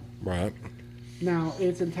down. Right. Now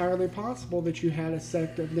it's entirely possible that you had a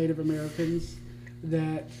sect of Native Americans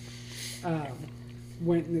that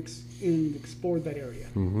went and explored that area.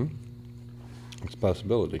 Mm-hmm. It's a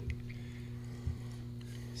possibility.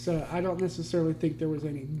 So I don't necessarily think there was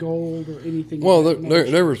any gold or anything. Well, of that there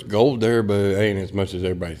nature. was gold there, but it ain't as much as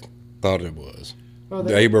everybody thought it was. Well,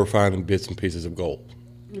 They were finding bits and pieces of gold.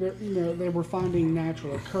 they were finding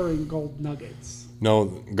natural occurring gold nuggets. No,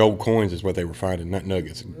 gold coins is what they were finding, not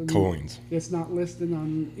nuggets, coins. It's not listed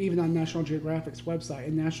even on National Geographic's website,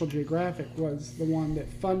 and National Geographic was the one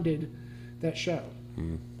that funded that show.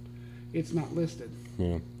 It's not listed.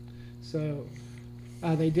 Yeah. So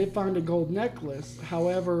they did find a gold necklace.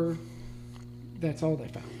 However, that's all they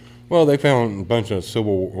found. Well, they found a bunch of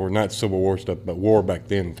not Civil War stuff, but war back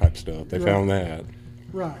then type stuff. They Right. found that.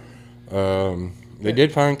 Right. They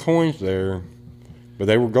did find coins there, but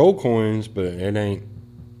they were gold coins, but it ain't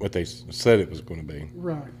what they said it was going to be.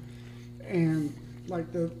 Right. And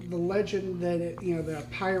like the legend that that a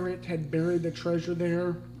pirate had buried the treasure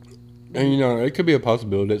there. And it could be a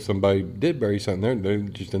possibility that somebody did bury something there. They're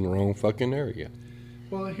just in the wrong fucking area.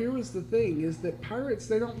 Well, here was the thing: is that pirates,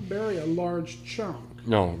 they don't bury a large chunk.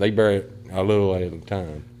 No, they bury it a little at a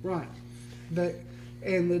time. Right.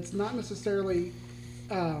 And it's not necessarily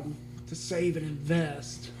to save and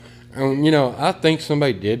invest. I think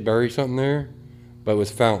somebody did bury something there, but it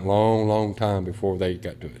was found long, long time before they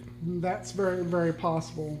got to it. That's very, very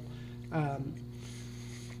possible. But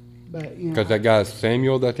Because that guy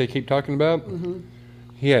Samuel that they keep talking about, Mm-hmm.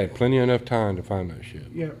 he had plenty enough time to find that shit.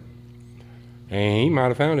 Yeah. And he might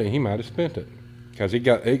have found it. He might have spent it. Because he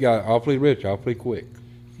got awfully rich awfully quick.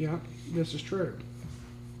 Yeah. This is true.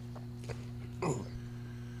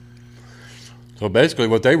 So basically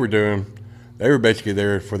what they were doing, they were basically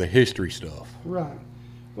there for the history stuff. Right.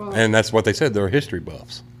 Well. And that's what they said. They're history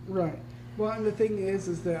buffs. Right. Well, and the thing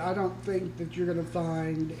is that I don't think that you're going to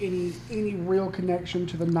find any real connection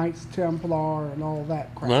to the Knights Templar and all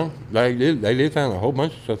that crap. Well, they did find a whole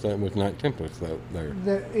bunch of stuff that was Knight Templars there.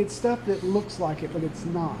 That it's stuff that looks like it, but it's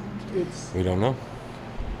not. We don't know.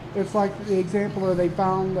 It's like the example where they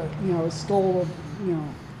found a skull of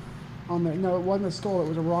no, it wasn't a skull. It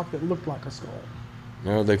was a rock that looked like a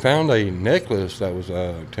skull. They found a necklace that was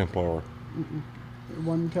Templar. It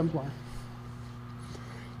wasn't Templar.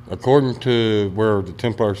 According to where the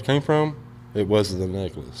Templars came from, it was the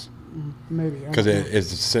necklace. Maybe. Because it's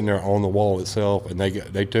sitting there on the wall itself, and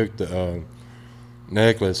they took the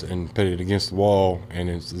necklace and put it against the wall, and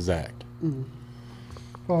it's exact.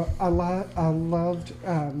 Well, I loved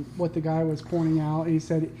what the guy was pointing out. He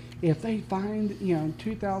said if they find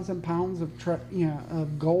 2,000 pounds of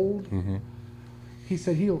of gold, he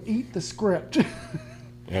said he'll eat the script.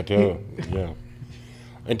 Yeah.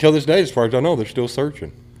 Until this day, as far as I know, they're still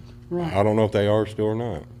searching. Right. I don't know if they are still or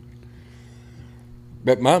not.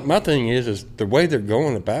 But my thing is the way they're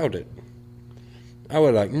going about it. I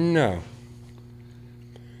would no.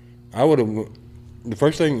 I would have. The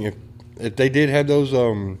first thing, if they did have those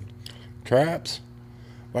traps,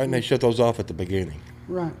 why didn't they shut those off at the beginning?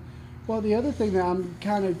 Right. Well, the other thing that I'm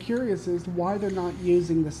kind of curious is why they're not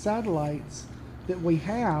using the satellites that we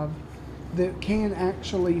have that can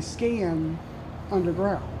actually scan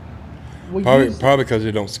underground. Probably because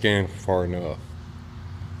they don't scan far enough.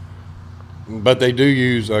 But they do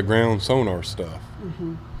use ground sonar stuff.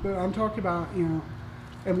 But I'm talking about,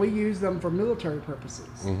 and we use them for military purposes.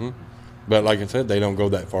 But like I said, they don't go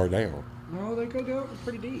that far down. Well, they go down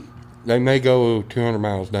pretty deep. They may go 200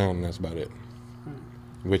 miles down, and that's about it.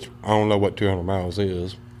 Which I don't know what 200 miles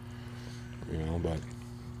is. But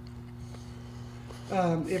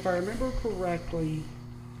If I remember correctly,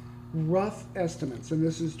 rough estimates, and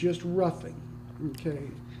this is just roughing, okay,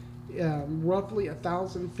 roughly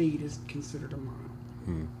 1,000 feet is considered a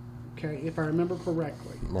mile. Okay, if I remember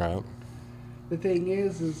correctly. right. the thing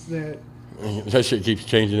is that That shit keeps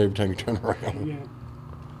changing every time you turn around. yeah.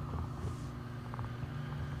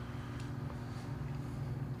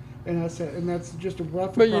 And that's just a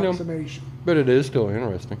rough But, you know- approximation. But it is still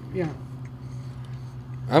interesting. Yeah,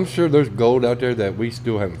 I'm sure there's gold out there that we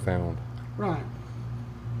still haven't found. right.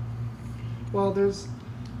 Well,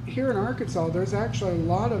 here in Arkansas, there's actually a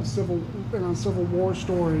lot of Civil War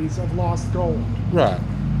stories of lost gold. Right.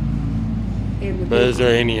 And the But is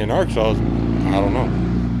there any in Arkansas? I don't know.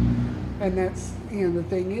 And that's, the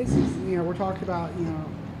thing is we're talking about,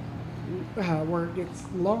 where it gets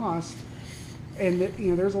lost, and that,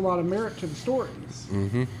 there's a lot of merit to the stories.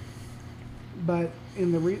 Mm-hmm. But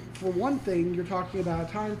for one thing, you're talking about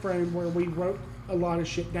a time frame where we wrote a lot of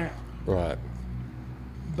shit down. Right.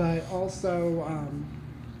 But also,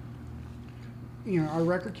 our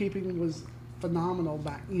record keeping was phenomenal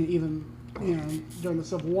back, even, during the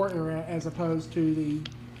Civil War era, as opposed to the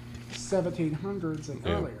 1700s and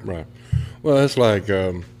Yeah, earlier. right. Well, that's like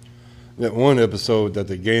that one episode that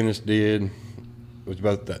the Gaines did was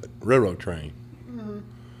about that railroad train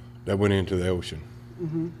that went into the ocean.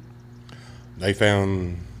 Mm-hmm. They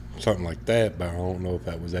found something like that, but I don't know if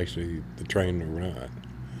that was actually the train or not.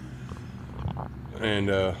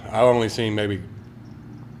 And I've only seen maybe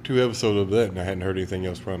 2 episodes of that, and I hadn't heard anything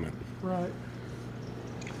else from it. Right.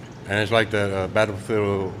 And it's like that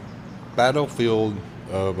battlefield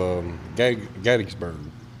of Gettysburg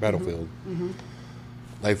battlefield. Mm-hmm.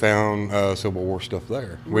 They found Civil War stuff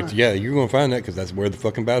there. Which, Right. yeah, you're gonna find that because that's where the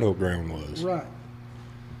fucking battleground was. Right.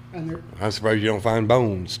 And I'm surprised you don't find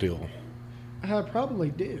bones still. I probably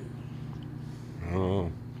do. I don't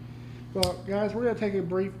know. Well, guys, we're going to take a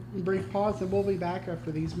brief pause, and we'll be back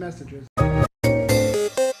after these messages.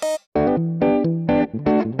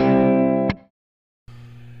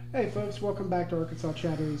 Hey, folks, welcome back to Arkansas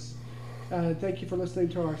Chatters. Thank you for listening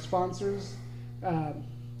to our sponsors.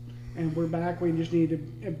 And we're back. We just need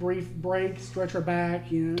a brief break, stretch our back,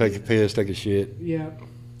 Take a piss, take a shit. Yeah.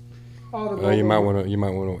 All the You might want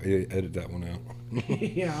to edit that one out.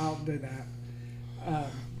 yeah, I'll do that.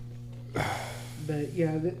 But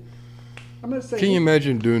yeah, I'm gonna say. Can you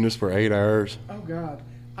imagine doing this for 8 hours? Oh God,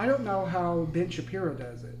 I don't know how Ben Shapiro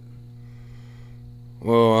does it.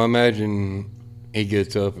 Well, I imagine he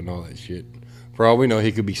gets up and all that shit. For all we know,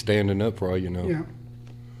 he could be standing up. For all you know. Yeah.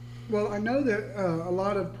 Well, I know that a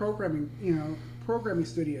lot of programming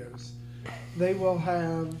studios, they will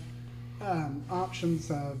have options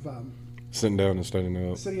of Sitting down and standing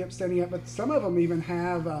up. sitting up, standing up, but some of them even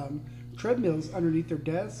have treadmills underneath their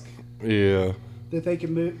desk Yeah. that they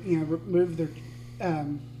can move their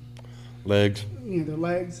Legs. their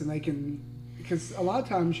legs, and they can, because a lot of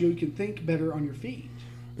times you can think better on your feet.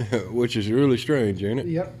 Which is really strange, ain't it?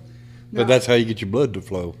 Yep. But that's how you get your blood to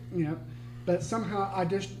flow. Yep. But somehow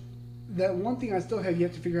that one thing I still have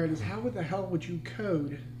yet to figure out is how the hell would you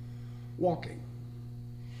code walking?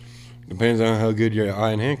 Depends on how good your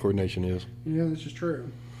eye and hand coordination is. Yeah, this is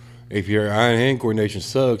true. If your eye and hand coordination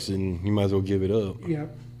sucks, then you might as well give it up.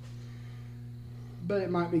 Yep. But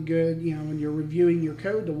it might be good, when you're reviewing your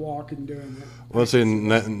code to walk and doing that. Well, see,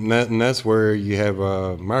 and that's where you have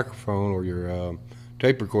a microphone or your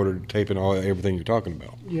tape recorder taping everything you're talking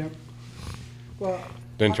about. Yep. Well,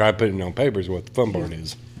 Then try putting it on paper is what the fun part Yeah.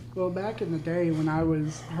 is. well, back in the day when I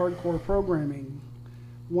was hardcore programming,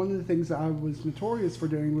 one of the things that I was notorious for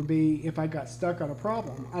doing would be if I got stuck on a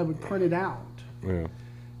problem, I would print it out. Yeah.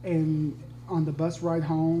 And on the bus ride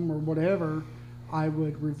home or whatever, I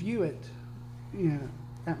would review it,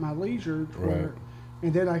 at my leisure, Right.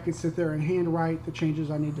 and then I could sit there and handwrite the changes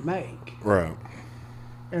I need to make, Right.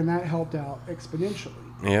 and that helped out exponentially.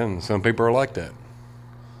 Yeah, and some people are like that.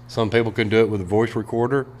 Some people can do it with a voice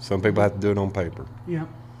recorder. Some people have to do it on paper. Yep,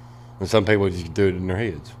 And some people just do it in their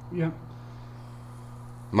heads. yep,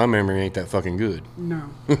 My memory ain't that fucking good. no.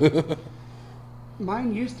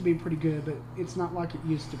 Mine used to be pretty good, but it's not like it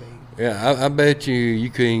used to be. Yeah, I bet you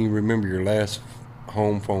couldn't even remember your last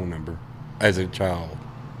home phone number as a child.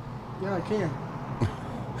 Yeah, I can.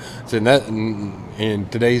 So in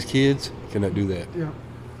today's kids cannot do that. Yeah,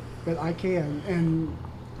 but I can, and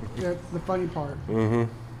that's the funny part.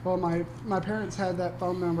 Mm-hmm. Well, my parents had that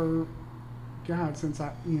phone number, God, since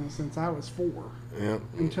I was 4 Yep.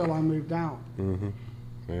 until I moved out. Mm-hmm.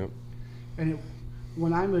 Yep. And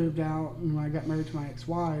when I moved out and when I got married to my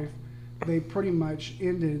ex-wife, they pretty much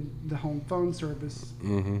ended the home phone service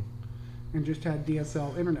Mm-hmm. and just had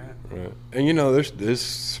DSL internet. Right. And it's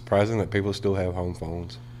surprising that people still have home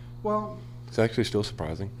phones. Well, It's actually still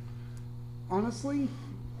surprising. honestly,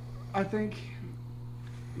 I think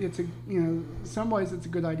it's some ways it's a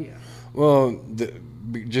good idea. Well,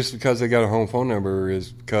 just because they got a home phone number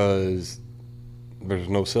is because there's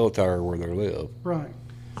no cell tower where they live. Right.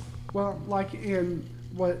 Well, like in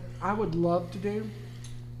what I would love to do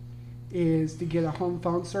is to get a home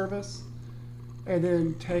phone service and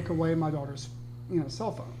then take away my daughter's,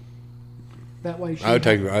 cell phone. That way she I'd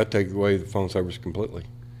take away the phone service completely.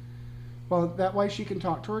 well, that way she can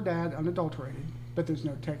talk to her dad unadulterated, but there's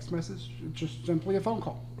no text message, it's just simply a phone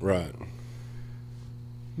call. Right.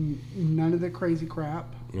 None of the crazy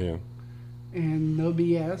crap Yeah. and no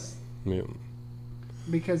BS. Yeah.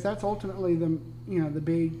 Because that's ultimately the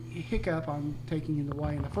big hiccup on taking it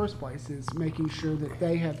away in the first place is making sure that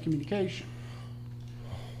they have communication.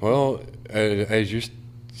 Well, as your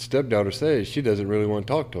stepdaughter says, she doesn't really want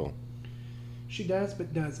to talk to him. She does,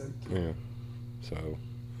 but doesn't. Yeah. So,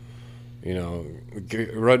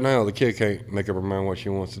 right now the kid can't make up her mind what she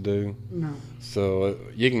wants to do. No, So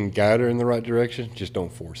you can guide her in the right direction, just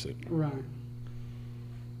don't force it. right.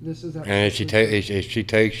 This is And if she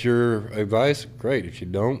takes your advice, great. If she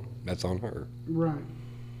don't, that's on her. right.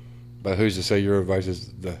 But who's to say your advice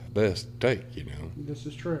is the best to take? This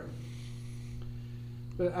is true.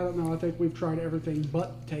 But I don't know. I think we've tried everything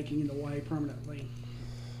but taking it away permanently.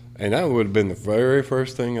 And that would have been the very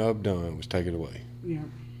first thing I've done was take it away. Yeah.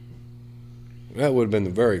 That would have been the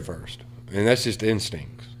very first. And that's just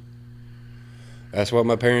instincts. That's what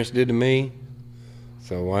my parents did to me.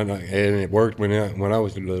 So why not? And it worked when I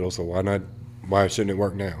was little. So why not? Why shouldn't it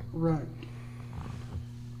work now? Right.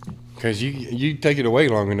 Because you take it away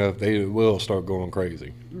long enough, they will start going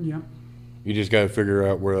crazy. Yeah. You just got to figure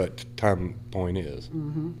out where that time point is.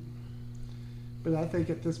 Mm-hmm. But I think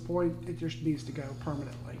at this point, it just needs to go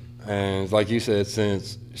permanently. And like you said,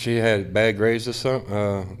 since she had bad grades this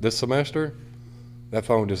semester, that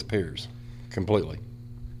phone disappears completely.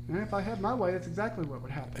 And if I had my way, that's exactly what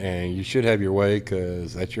would happen. And you should have your way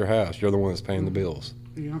because that's your house. You're the one that's paying the bills.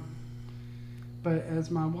 Yeah. But as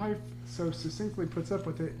my wife so succinctly puts up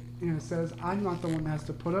with it, says, I'm not the one that has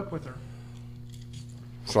to put up with her.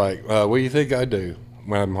 It's like, what do you think I do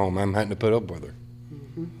when I'm home? I'm having to put up with her.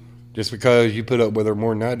 Mm-hmm. Just because you put up with her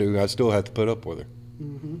more than I do, I still have to put up with her.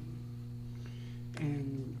 Mm-hmm.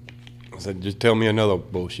 And, I said, just tell me another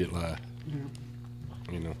bullshit lie.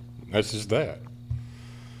 yeah. That's just that.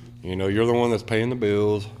 You're the one that's paying the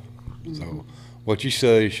bills. Mm-hmm. So what you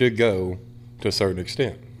say should go to a certain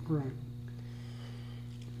extent. Right.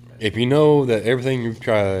 If you know that everything you've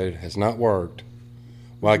tried has not worked,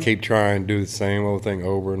 why keep trying to do the same old thing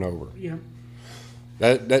over and over? Yeah.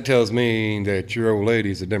 That tells me that your old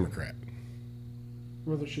lady's a Democrat.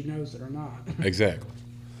 Whether she knows it or not. Exactly.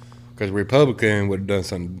 Because a Republican would have done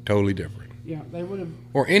something totally different. Yeah, they would have.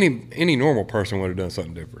 Or any normal person would have done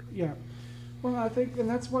something different. Yeah. Well, I think, and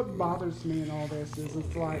that's what bothers me in all this is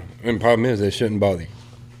it's like, And the problem is, it shouldn't bother you.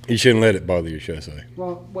 You shouldn't let it bother you, should I say.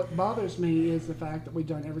 well, what bothers me is the fact that we've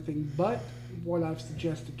done everything but what I've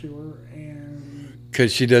suggested to her, and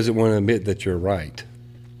Because she doesn't want to admit that you're right.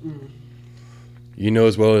 Mm. You know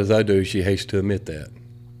as well as I do, she hates to admit that.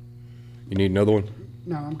 You need another one?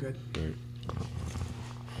 no, I'm good.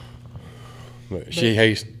 But she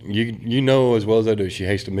hates, you know as well as I do, she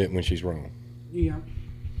hates to admit when she's wrong. Yeah.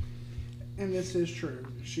 And this is true.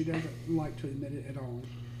 She doesn't like to admit it at all.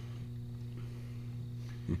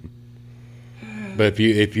 But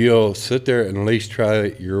if you'll sit there and at least try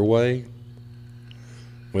it your way,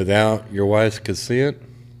 without your wife's consent,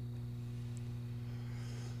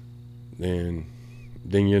 then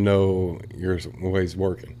you know your way's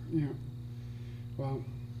working. Yeah. Well,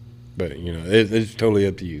 But it's totally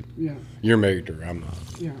up to you. yeah. You're married to her. I'm not.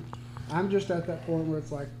 Yeah. I'm just at that point where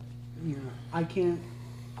it's like, I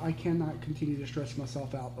cannot continue to stress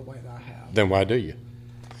myself out the way that I have. Then why do you?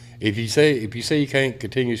 If you say you can't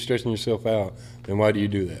continue stressing yourself out, then why do you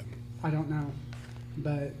do that? I don't know.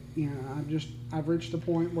 But, I've reached a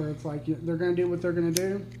point where it's like they're going to do what they're going to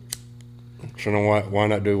do. So then why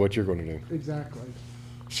not do what you're going to do? Exactly.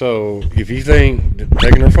 So if you think that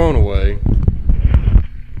taking her phone away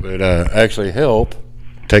would actually help,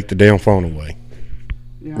 take the damn phone away,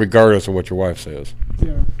 Yeah. regardless of what your wife says.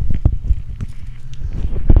 Yeah.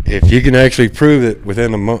 If you can actually prove it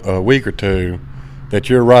within a week or two that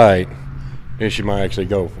you're right, then she might actually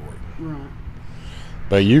go for it. Right.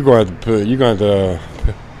 But you're going to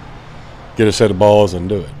get a set of balls and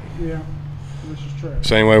do it. Yeah. This is true.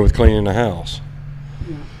 Same way with cleaning the house.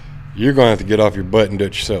 Yeah. You're going to have to get off your butt and do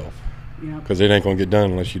it yourself, Yeah. because it ain't going to get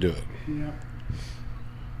done unless you do it. Yeah.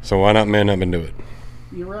 So why not man up and do it?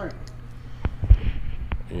 You're right.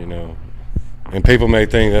 And people may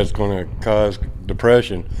think that's going to cause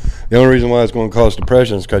depression. The only reason why it's going to cause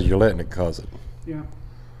depression is because you're letting it cause it. Yeah.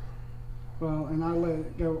 Well, and I let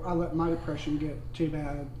it go. I let my depression get too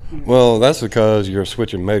bad. Well, that's because you're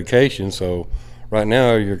switching medication. So Right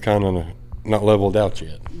now, you're kind of not leveled out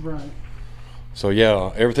yet. Right. So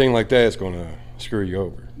yeah, everything like that is going to screw you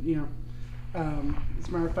over. Yeah. As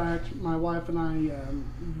a matter of fact, my wife and I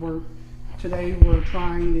we're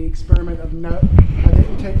trying the experiment of I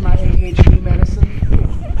didn't take my ADHD medicine,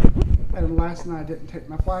 and last night I didn't take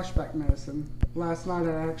my flashback medicine. Last night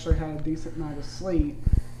I actually had a decent night of sleep,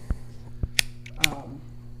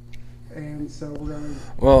 and so we're going to.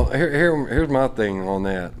 Well, here's my thing on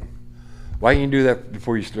that. Why didn't you do that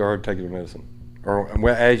before you started taking the medicine, or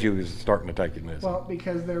as you was starting to take the medicine? Well,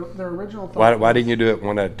 because their original thought. Why didn't you do it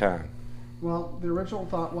one at a time? Well, the original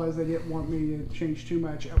thought was they didn't want me to change too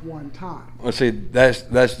much at one time. Well, see, that's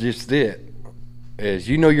just it. Is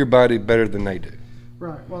you know your body better than they do.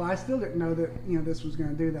 Right. Well, I still didn't know that this was going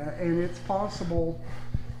to do that, and it's possible.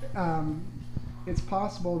 It's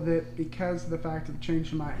possible that because of the fact of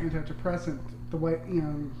changing my antidepressant, the way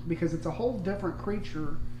because it's a whole different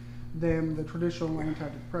creature than the traditional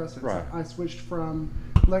antidepressants. Right. I switched from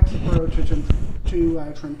Lexapro to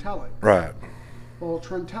Trintellix. Right. Well,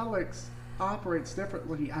 Trintellix operates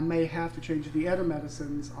differently. I may have to change the other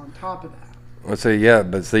medicines on top of that. Let's see, yeah,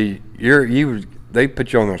 but see, they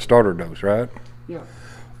put you on their starter dose, right? Yeah,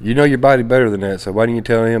 You know your body better than that, so why didn't you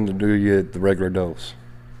tell him to do you at the regular dose?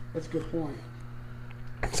 that's a good point.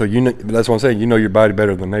 So that's what I'm saying. You know your body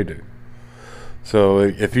better than they do. So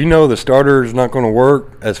if you know the starter is not going to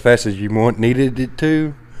work as fast as you needed it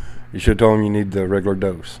to, you should have told him you need the regular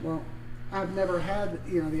dose. Well, I've never had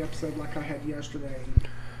the episode like I had yesterday,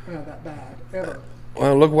 that bad ever.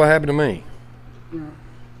 Well, look what happened to me. You know,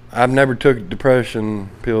 I've never took depression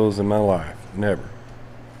pills in my life. Never.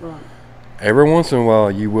 right. Every once in a while,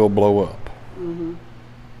 you will blow up. Mm-hmm.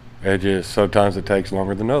 It just sometimes it takes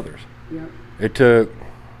longer than others. Yeah. It took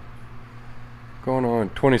going on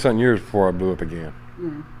 20-something years before I blew up again.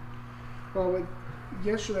 Mm. Well,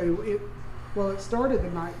 yesterday, it started the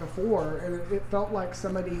night before, and it felt like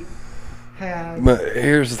somebody had. But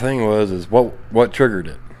here's the thing: is what triggered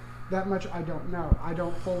it? That much I don't know. I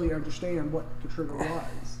don't fully understand what the trigger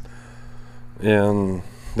was. And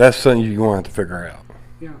that's something you're going to have to figure out.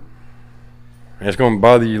 Yeah. And it's going to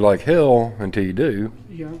bother you like hell until you do.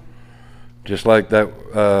 Yeah. Just like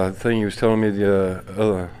that thing you was telling me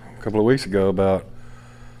a couple of weeks ago about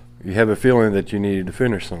you have a feeling that you needed to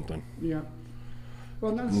finish something. Yeah.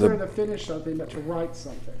 Well, not necessarily to finish something, but to write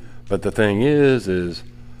something. But the thing is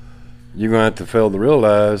you're going to have to fail to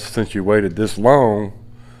realize since you waited this long,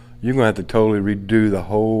 you're going to have to totally redo the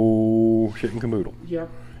whole shit and caboodle. Yeah.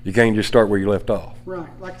 You can't just start where you left off. Right.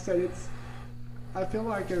 Like I said, I feel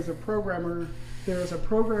like as a programmer, there's a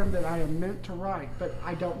program that I am meant to write, but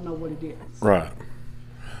I don't know what it is. Right.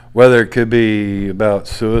 Whether it could be about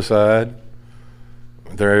suicide,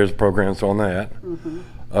 there is programs on that.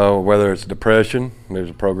 Mm-hmm. Whether it's depression,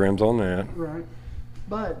 there's programs on that. Right.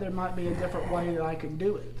 But there might be a different way that I can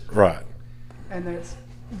do it. Right. And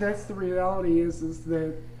that's the reality is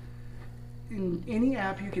that in any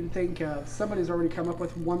app you can think of, somebody's already come up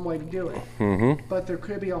with one way to do it. Mm-hmm. But there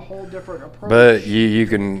could be a whole different approach. But you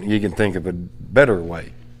can think of a better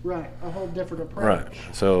way. Right, a whole different approach. Right.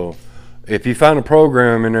 So if you find a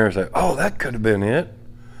program in there and say, oh, that could have been it,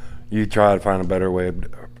 you try to find a better way of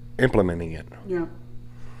implementing it. Yeah.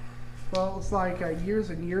 Well, it's like years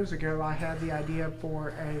and years ago, I had the idea for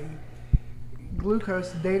a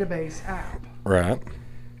glucose database app. Right.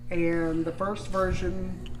 And the first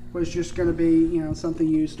version was just going to be, something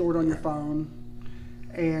you stored on your phone,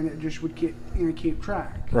 and it just would keep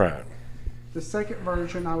track. Right. The second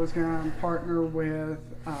version, I was going to partner with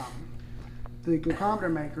the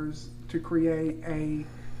glucometer makers to create a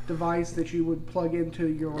device that you would plug into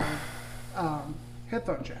your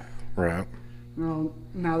headphone jack. Right. Well,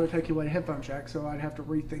 now they're taking away the headphone jack, so I'd have to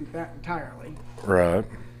rethink that entirely. Right.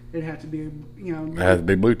 It'd have to be, It has to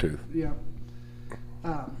be Bluetooth. Yeah.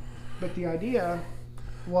 But the idea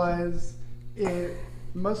was,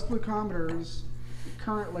 most glucometers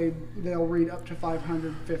currently they'll read up to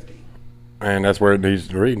 550. And that's where it needs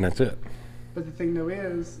to read, and that's it. But the thing though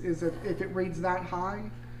is that if it reads that high,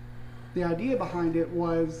 the idea behind it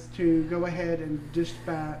was to go ahead and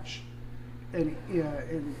dispatch an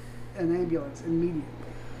ambulance immediately,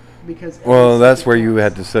 because Well, that's where you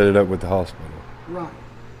had to set it up with the hospital. right,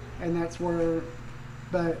 and that's where.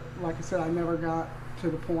 But like I said, I never got to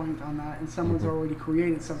the point on that, and someone's already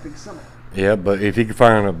created something similar. Yeah, but if you can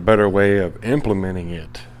find a better way of implementing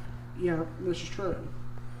it, Yeah, this is true.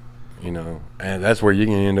 and that's where you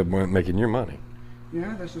can end up making your money.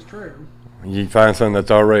 Yeah, this is true. You find something that's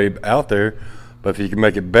already out there, but if you can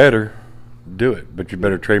make it better, do it. But you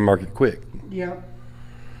better trademark it quick. Yeah,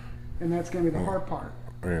 and that's going to be the hard part.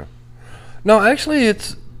 Yeah. No, actually,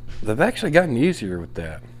 They've actually gotten easier with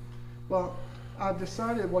that. Well, I've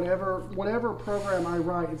decided whatever program I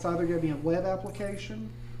write, it's either going to be a web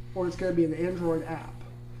application or it's going to be an Android app.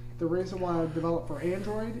 The reason why I developed for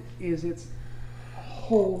Android is it's a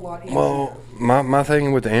whole lot easier. Well, my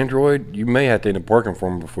thing with Android, you may have to end up working for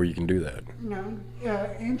them before you can do that. No,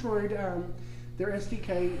 Android, their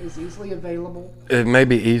SDK is easily available. It may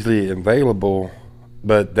be easily available,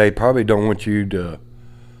 but they probably don't want you to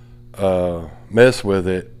mess with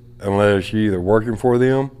it unless you're either working for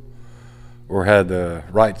them or had the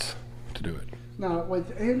rights to do it. Now,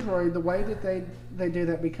 with Android, the way that they do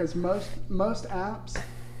that, because most apps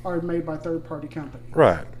are made by third-party companies.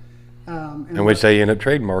 Right. In which they end up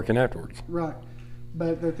trademarking afterwards. Right.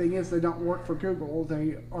 But the thing is, they don't work for Google.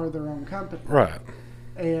 They are their own company. Right.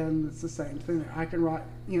 And it's the same thing. I can write,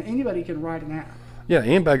 anybody can write an app. Yeah,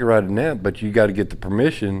 anybody can write an app, but you got to get the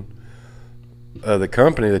permission of the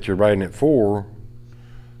company that you're writing it for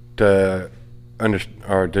to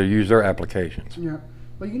to use their applications. Yeah.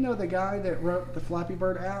 Well, you know the guy that wrote the Flappy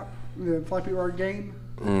Bird app, the Flappy Bird game?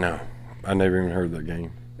 No, I never even heard of that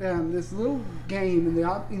game. This little game,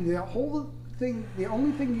 and the whole thing, the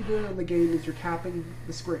only thing you do in the game is you're tapping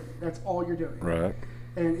the screen. That's all you're doing. Right.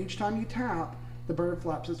 And each time you tap, the bird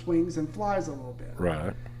flaps its wings and flies a little bit.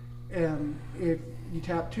 Right. And if you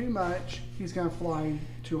tap too much, he's going to fly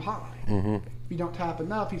too high. Mm-hmm. If you don't tap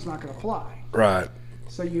enough, he's not going to fly. Right.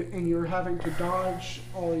 So you're having to dodge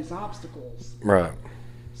all these obstacles. Right.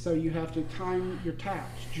 So you have to time your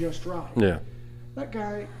taps just right. Yeah. That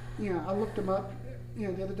guy, I looked him up, the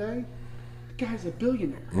other day. The guy's a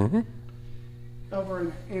billionaire. Mm-hmm.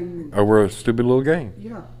 Over in Over a stupid little game.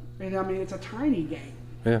 yeah, and I mean it's a tiny game.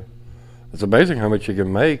 Yeah. It's amazing how much you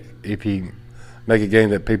can make if you make a game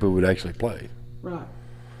that people would actually play. Right.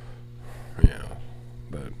 Yeah.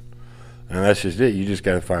 And that's just it. You just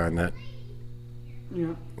got to find that.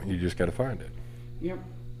 Yeah. You just got to find it. Yep.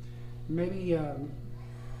 Maybe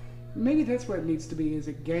that's what it needs to be, is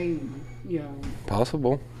a game,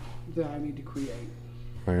 Possible. that I need to create.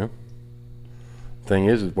 Yeah. Thing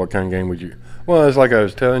is what kind of game would you? Well, it's like I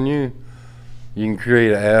was telling you. You can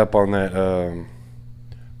create an app on that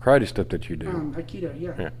karate stuff that you do. Aikido,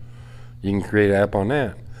 yeah. Yeah. You can create an app on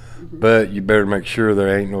that, but you better make sure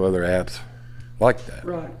there ain't no other apps like that.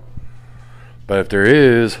 Right. But if there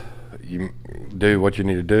is, you do what you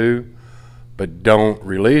need to do, but don't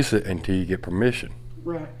release it until you get permission.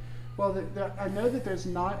 Right. Well, I know that there's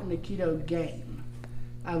not an Aikido game.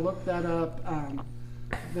 I looked that up.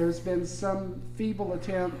 There's been some feeble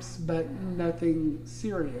attempts, but nothing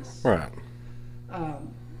serious. Right.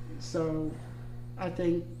 So I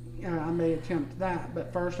think I may attempt that,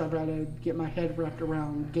 but first I've got to get my head wrapped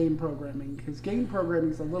around game programming, because game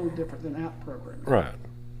programming is a little different than app programming. Right.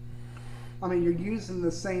 I mean, you're using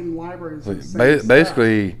the same libraries. And the same stuff.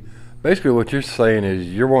 Basically, what you're saying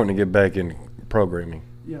is you're wanting to get back in programming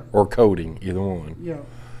Yeah. or coding, either one. Yeah.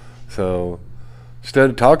 So instead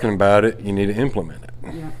of talking about it, you need to implement it.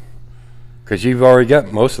 Yeah. Because you've already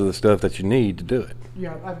got most of the stuff that you need to do it.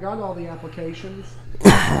 Yeah. I've got all the applications.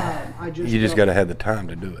 You just got to have the time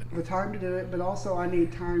to do it. the time to do it, but also I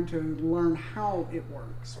need time to learn how it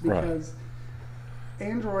works, Right. because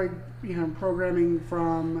Android, programming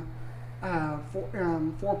from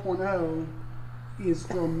 4.0 is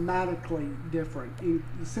dramatically different.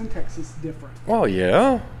 The syntax is different. Well,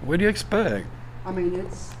 yeah. What do you expect? I mean,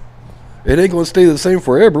 It ain't going to stay the same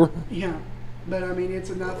forever. but I mean,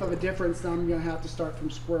 it's enough of a difference that I'm going to have to start from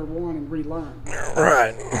square one and relearn.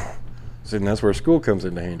 Right. See, and that's where school comes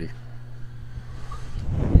into handy.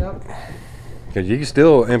 Yep. Because you can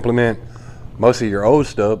still implement most of your old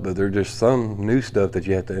stuff, but there's just some new stuff that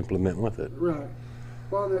you have to implement with it. Right.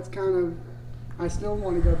 Well, that's kind of. I still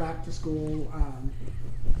want to go back to school.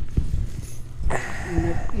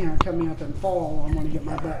 Coming up in fall, I want to get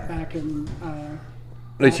my butt back in. At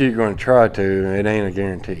least you're going to try to, and it ain't a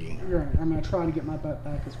guarantee. Right. I'm going to try to get my butt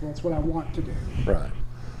back as well. It's what I want to do. Right.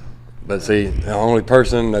 But see, the only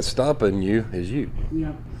person that's stopping you is you.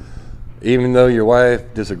 Yeah. Even though your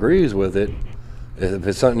wife disagrees with it, if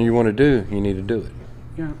it's something you want to do, you need to do it.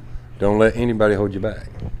 Yeah. Don't let anybody hold you back.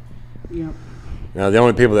 Yeah. Now, the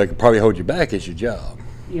only people that could probably hold you back is your job.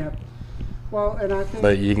 Yeah. Well, and I think.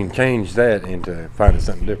 But you can change that into finding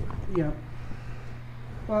something different. Yeah.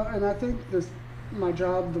 Well, and I think my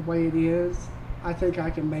job, the way it is, I think I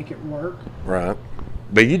can make it work. Right.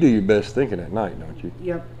 But you do your best thinking at night, don't you?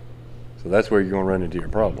 Yep. So that's where you're going to run into your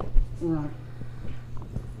problem. Right.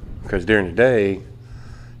 Because during the day,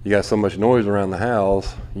 you got so much noise around the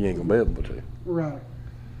house, you ain't going to be able to. Right.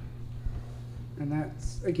 And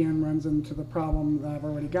that's, again, runs into the problem that I've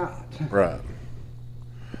already got. Right.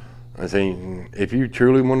 I say, if you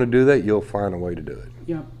truly want to do that, you'll find a way to do it.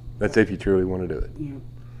 Yep. That's if you truly want to do it. Yep.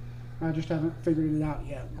 I just haven't figured it out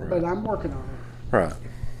yet, Right. but I'm working on it. Right.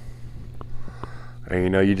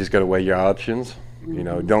 And you just got to weigh your options.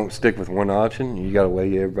 Don't stick with one option. You got to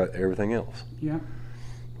weigh everything else. Yep.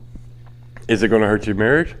 Is it going to hurt your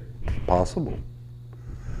marriage? Possible.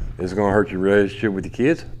 Is it going to hurt your relationship with your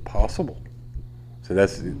kids? Possible. So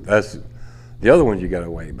that's the other ones you got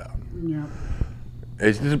to weigh about. Yep.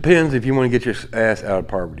 It just depends if you want to get your ass out of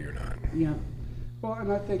poverty or not. Yep. Well,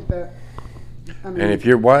 and I think that. I mean, And if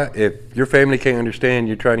your family can't understand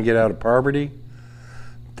you're trying to get out of poverty,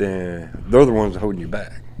 then they're the ones holding you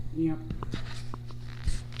back. Yep.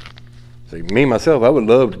 See, me myself, I would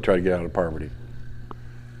love to try to get out of poverty,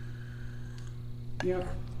 Yep.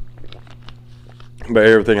 but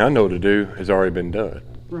everything I know to do has already been done.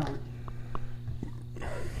 Right.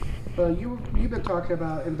 Well, you've been talking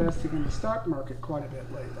about investing in the stock market quite a bit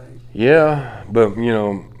lately. Yeah, but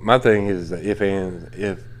my thing is that if ands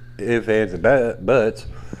and buts,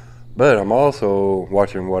 but I'm also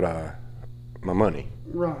watching my money.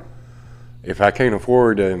 Right. If I can't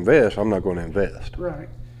afford to invest, I'm not going to invest. Right.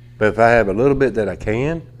 But if I have a little bit that I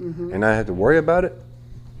can, Mm-hmm. and I have to worry about it,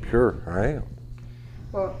 sure, I am.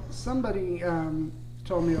 Well, somebody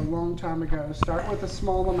told me a long time ago, start with a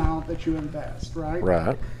small amount that you invest, right?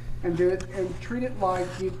 Right, And do it and treat it like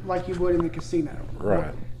you would in the casino.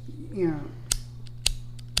 right,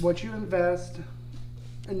 What you invest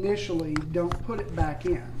initially, don't put it back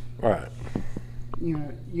in. right.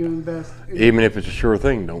 You invest in, Even if it's a sure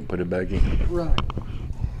thing, don't put it back in. right.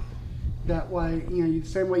 That way, the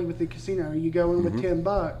same way with the casino, you go in with $10.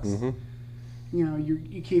 Mm-hmm.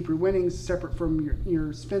 You keep your winnings separate from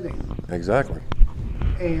your spending. Exactly.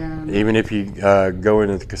 And Even if you go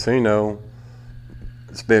into the casino,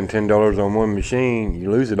 spend $10 on one machine,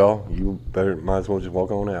 you lose it all. You might as well just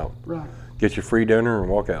walk on out. right. Get your free dinner and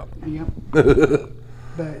walk out. Yep.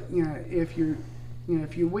 But if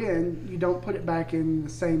you win, you don't put it back in the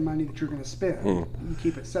same money that you're going to spend. You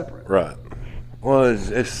keep it separate. Right. Well, it's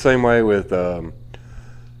the same way with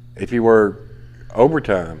if you work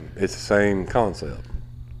overtime. It's the same concept.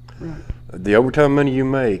 Right. The overtime money you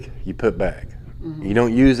make, you put back. Mm-hmm. You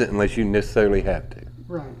don't use it unless you necessarily have to.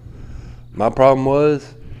 Right. My problem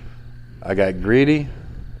was I got greedy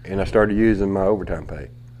and I started using my overtime pay.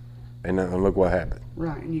 And look what happened.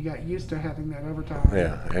 Right. And you got used to having that overtime.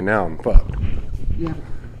 Yeah, and now I'm fucked. Yeah.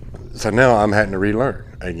 So now I'm having to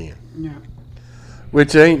relearn again, Yeah.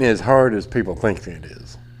 which ain't as hard as people think it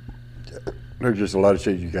is. There's just a lot of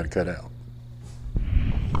shit you got to cut out.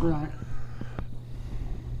 Right.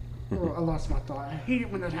 Well, I lost my thought. I hate it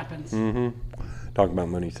when that happens. Mm-hmm. Talk about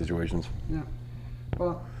money situations. Yeah.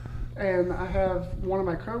 Well, and I have one of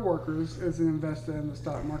my coworkers is an investor in the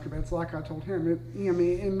stock market. But it's like I told him.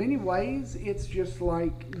 In many ways, it's just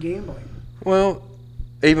like gambling. Well,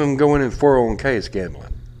 even going in 401k is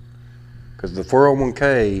gambling. Because the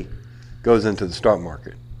 401k goes into the stock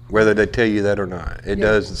market, whether they tell you that or not. It Yeah.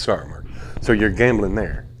 does the stock market. So you're gambling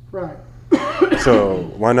there. Right.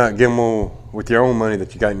 So why not gamble with your own money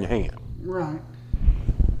that you got in your hand? Right.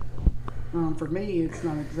 For me, it's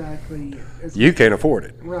not exactly. You can't afford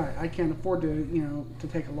it. Right. I can't afford to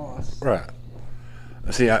take a loss. Right.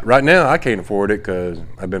 See, right now I can't afford it because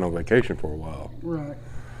I've been on vacation for a while. Right.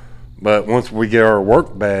 But once we get our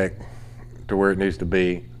work back to where it needs to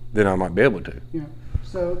be, then I might be able to. Yeah.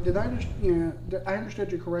 So did I I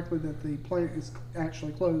understood you correctly that the plant is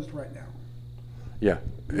actually closed right now? Yeah,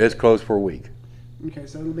 it's closed for a week. Okay,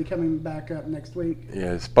 so it'll be coming back up next week.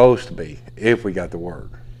 Yeah, it's supposed to be if we got the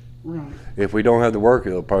work. Right. If we don't have the work,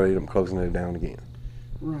 it'll probably end up closing it down again.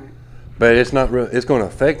 Right. But it's not real. It's going to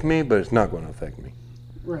affect me, but it's not going to affect me.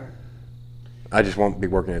 Right. I just won't be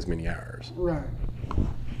working as many hours. Right.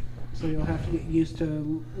 So you'll have to get used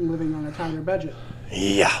to living on a tighter budget.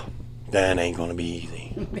 Yeah, that ain't going to be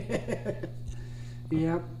easy.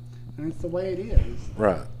 Yep. That's the way it is.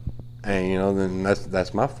 Right. And then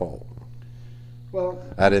that's my fault. Well,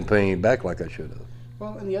 I didn't pay any back like I should have.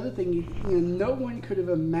 well, and the other thing, no one could have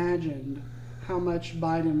imagined how much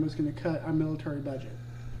Biden was going to cut our military budget.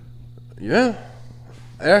 Yeah.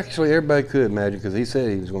 Actually, everybody could imagine because he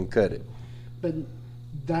said he was going to cut it. But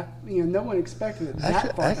that, no one expected it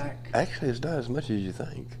that far back. Actually, it's not as much as you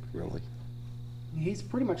think, really. He's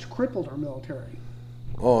pretty much crippled our military.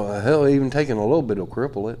 Oh, hell, even taking a little bit will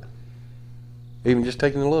cripple it. Even just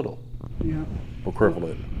taking a little Yeah. will cripple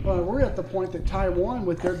it. Well, we're at the point that Taiwan,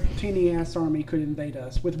 with their teeny-ass army, could invade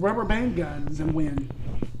us with rubber band guns and win.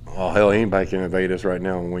 Oh, hell, anybody can invade us right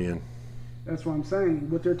now and win. That's what I'm saying.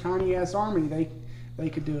 With their tiny-ass army, they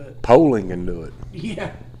could do it. Poland can do it.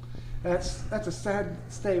 Yeah. That's a sad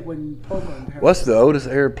state when Poland has. What's the oldest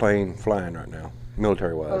airplane flying right now,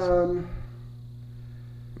 military-wise? And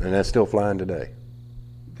that's still flying today?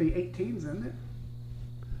 The 18s, isn't it?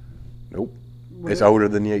 Nope. What It's is it? older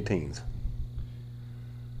than the 18s.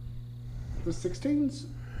 The 16s?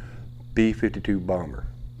 B-52 bomber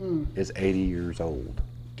Mm, is 80 years old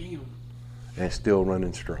damn. and it's still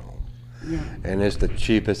running strong. Yeah. And it's the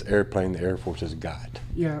cheapest airplane the Air Force has got.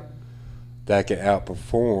 Yeah. That can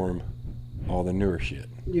outperform all the newer shit.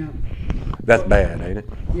 Yeah. That's bad, ain't it?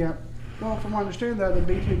 Yeah. Well, from what I understand, though, the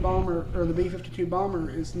B-2 bomber or the B-52 bomber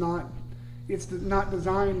is not. It's not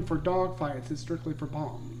designed for dogfights. It's strictly for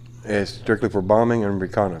bombing. It's strictly for bombing and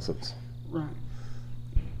reconnaissance. Right.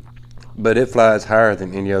 But it flies higher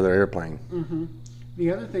than any other airplane. Mm-hmm.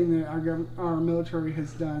 The other thing that our military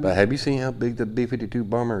has done. But have you seen how big the B-52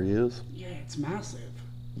 bomber is? Yeah, it's massive.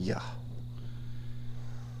 Yeah.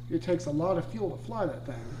 It takes a lot of fuel to fly that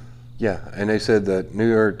thing. Yeah, and they said that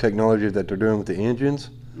newer technology that they're doing with the engines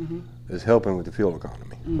Mm-hmm. is helping with the fuel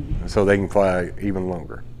economy. Mm. So they can fly even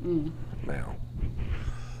longer Mm. now.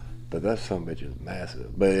 But that son of a bitch is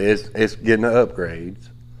massive. But it's getting the upgrades.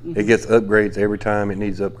 It gets upgrades every time it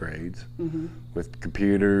needs upgrades Mm-hmm. with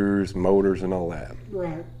computers, motors, and all that.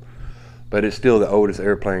 Right. But it's still the oldest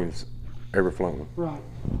airplanes ever flown. Right.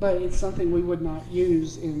 But it's something we would not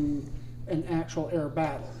use in an actual air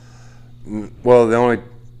battle. Well,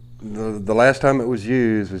 the last time it was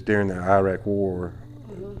used was during the Iraq War,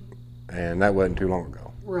 and that wasn't too long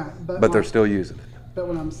ago. Right. But they're still using it. But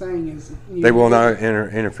what I'm saying is. They will not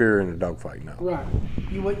interfere in a dogfight, no. Right.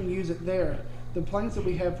 You wouldn't use it there. The planes that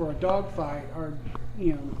we have for a dogfight are,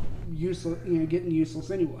 useless. Getting useless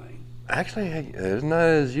anyway. Actually, it's not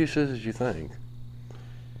as useless as you think.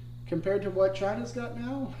 Compared to what China's got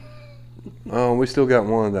now. We still got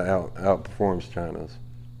one that outperforms China's.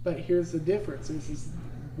 But here's the difference: is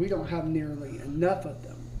we don't have nearly enough of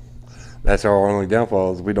them. That's our only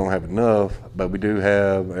downfall is we don't have enough, but we do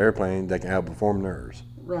have airplanes that can outperform theirs.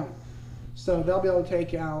 Right. So they'll be able to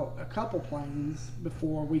take out a couple planes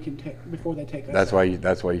before they take us. That's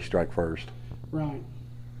out. why you strike first. Right.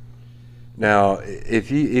 Now, if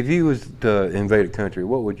you was to invade a country,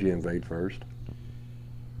 what would you invade first?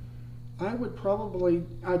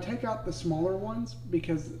 I'd take out the smaller ones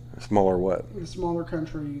because Smaller what? the smaller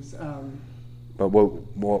countries. But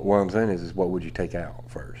what I'm saying is what would you take out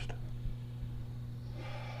first?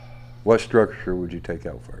 What structure would you take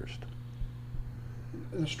out first?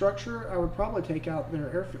 The structure, I would probably take out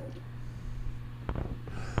their airfield.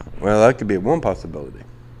 Well, that could be one possibility.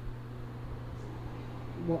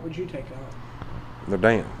 What would you take out? The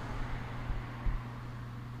dam.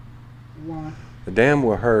 Why? The dam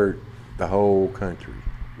will hurt the whole country.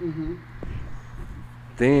 Mm-hmm.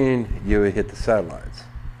 Then you would hit the satellites.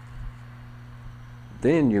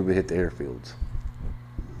 Then you would hit the airfields.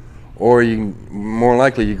 Or more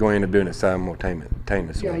likely you're going to end up doing it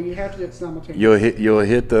simultaneously. Yeah, you have to do it simultaneously. You'll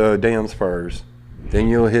hit the dams first, then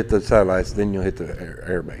you'll hit the satellites, then you'll hit the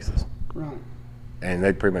air bases, Right. and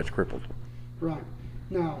they pretty much crippled. Right.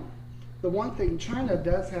 Now, the one thing China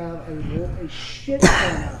does have a shit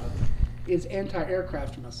ton of is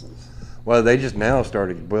anti-aircraft missiles. Well, they just now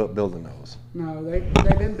started building those. No, they've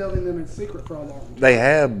been building them in secret for a long time. They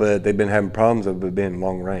have, but they've been having problems of it being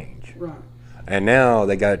long range. Right. And now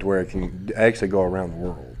they got it to where it can actually go around the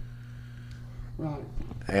world Right.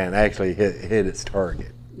 and actually hit its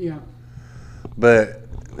target. Yeah. But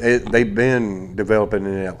they've been developing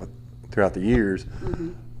it throughout the years,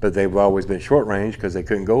 Mm-hmm. but they've always been short range because they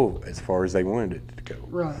couldn't go as far as they wanted it to go.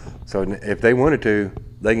 Right. So if they wanted to,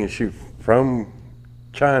 they can shoot from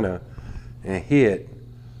China and hit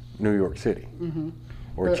New York City Mm-hmm.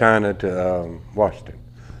 or But- China to Washington.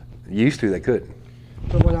 Used to, they couldn't.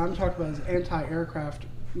 But what I'm talking about is anti-aircraft,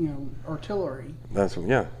 artillery That's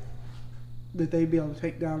yeah. that they'd be able to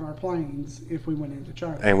take down our planes if we went into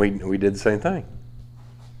China. And we did the same thing.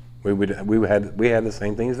 We had the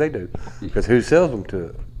same thing as they do, because who sells them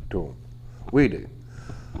to them? We do.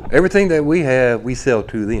 Everything that we have, we sell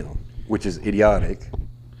to them, which is idiotic.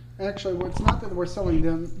 Actually, well, it's not that we're selling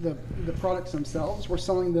them the products themselves. We're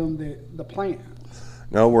selling them the plans.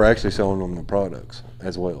 No, we're actually selling them the products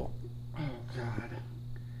as well. Oh God!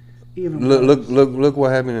 Even Look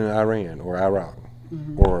what happened in Iran or Iraq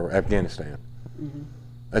Mhm. or Afghanistan. Mhm.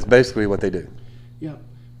 That's basically what they do. Yeah,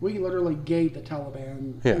 we literally gave the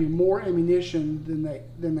Taliban Yeah. more ammunition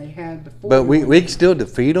than they had before. But we went- can still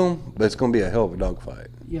defeat them, but it's going to be a hell of a dogfight.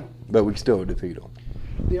 Yeah. But we can still defeat them.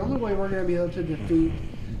 The only way we're going to be able to defeat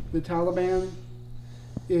the Taliban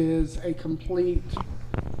is a complete,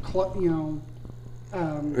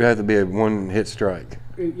 It has to be a one-hit strike.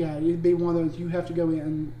 Yeah, it'd be one of those you have to go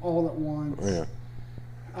in all at once. Yeah.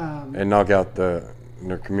 Um, And knock out their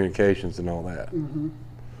communications and all that.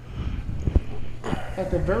 at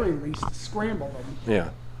the very least, scramble them. Yeah.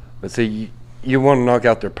 But see, you want to knock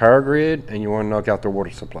out their power grid and you want to knock out their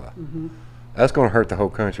water supply. That's going to hurt the whole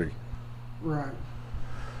country. Right.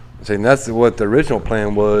 See, and that's what the original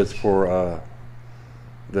plan was for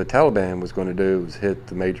the Taliban was going to do, was hit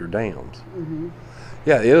the major dams.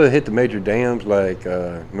 Yeah, it'll hit the major dams like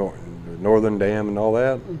Northern Dam and all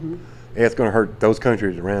that. Yeah, it's going to hurt those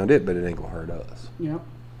countries around it, but it ain't going to hurt us. Yep.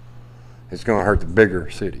 It's going to hurt the bigger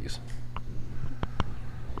cities.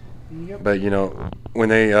 Yep. But you know, when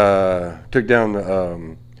they took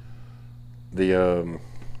down the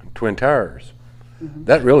Twin Towers,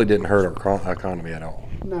 that really didn't hurt our economy at all.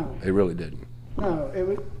 No. It really didn't. No. It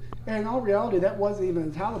would. And in all reality, that wasn't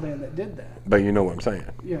even the Taliban that did that. But you know what I'm saying?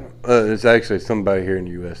 Yeah. It's actually somebody here in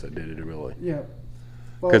the U.S. that did it, really, Yeah.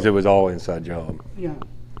 Well, because it was all inside job. yeah.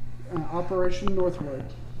 Operation Northwood,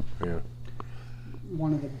 Yeah.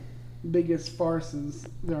 one of the biggest farces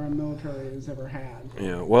that our military has ever had.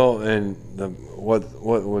 Yeah. Well, and what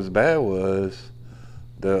was bad was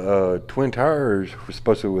the Twin Towers were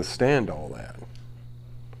supposed to withstand all that,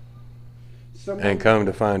 and come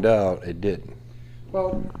to find out, it didn't.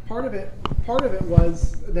 Well, part of it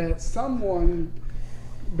was that someone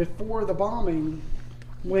before the bombing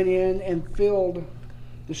went in and filled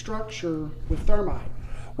the structure with thermite.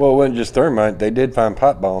 Well, it wasn't just thermite. They did find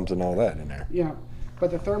pipe bombs and all that in there. Yeah,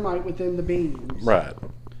 but the thermite within the beams. Right.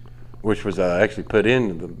 Which was actually put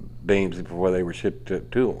into the beams before they were shipped to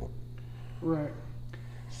them. Right.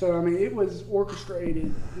 So, I mean, it was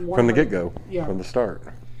orchestrated. From the get-go. Yeah. From the start.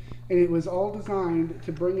 And it was all designed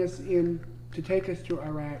to bring us in, to take us to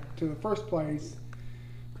Iraq to the first place,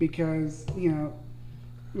 because, you know,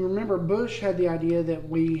 remember Bush had the idea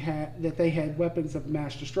that they had weapons of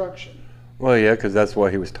mass destruction. Well, yeah, because that's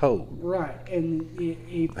what he was told. Right. And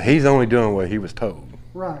He's only doing what he was told.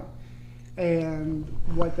 right. And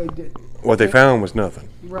what they did. What they found was nothing.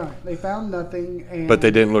 Right. They found nothing. And But they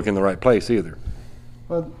didn't look in the right place either.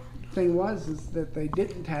 Well, the thing is that they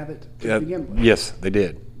didn't have it to begin with. Yes, they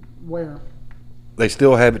did. Where? They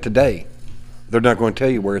still have it today. They're not going to tell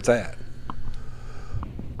you where it's at.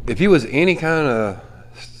 If you was any kind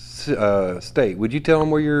of state, would you tell them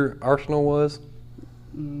where your arsenal was?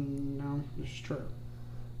 No, it's true.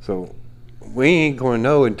 So we ain't going to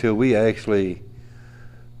know until we actually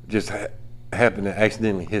just happen to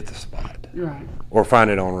accidentally hit the spot Right. or find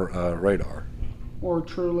it on radar. Or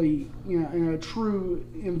truly, you know, in a true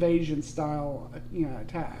invasion style, you know,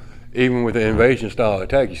 attack. Even with the invasion style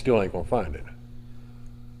attack, you still ain't going to find it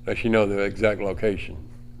unless you know the exact location.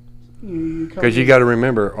 Because you got to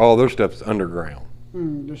remember, all their stuff's underground.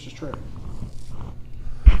 This is true.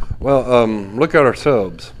 Well, look at our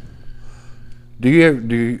subs. Do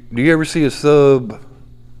you ever see a sub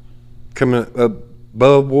coming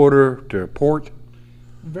above water to a port?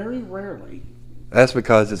 Very rarely. That's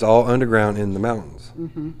because it's all underground in the mountains.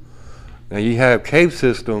 Now you have cave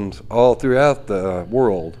systems all throughout the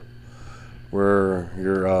world where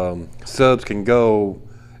your subs can go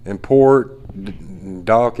and port,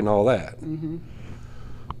 dock, and all that.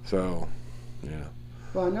 So, yeah.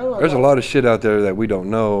 Well, I know There's a lot of shit out there that we don't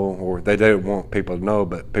know, or they don't want people to know,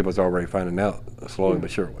 but people's already finding out slowly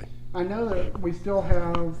but surely. I know that we still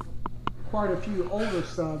have quite a few older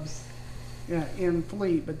subs in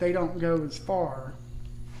fleet, but they don't go as far.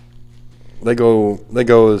 They go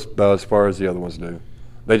about as far as the other ones do.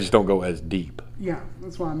 They just don't go as deep. Yeah,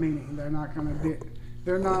 that's what I'm meaning. They're not going to be.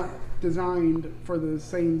 They're not designed for the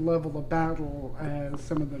same level of battle as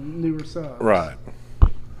some of the newer subs. Right.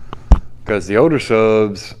 Because the older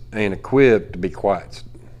subs ain't equipped to be quiet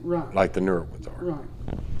Right. like the newer ones are.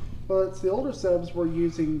 Right. Well, it's the older subs were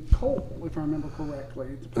using coal, if I remember correctly.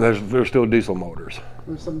 There's still diesel motors.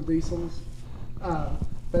 There's some diesels.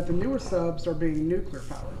 But the newer subs are being nuclear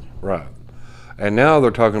powered. Right. And now they're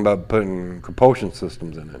talking about putting propulsion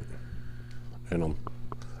systems in them.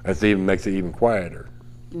 That even makes it even quieter.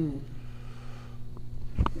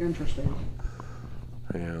 Interesting.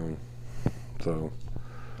 And so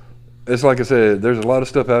it's like I said, there's a lot of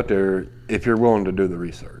stuff out there if you're willing to do the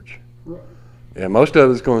research. Right. Yeah, most of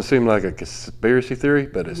it's going to seem like a conspiracy theory,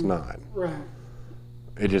 but it's not. Right.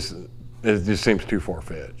 It just seems too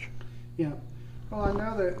far-fetched. Yeah. Well, I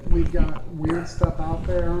know that we've got weird stuff out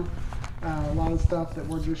there. A lot of stuff that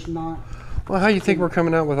we're just not. Well, how do you think we're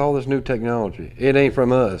coming out with all this new technology? It ain't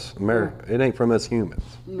from us, America. It ain't from us humans.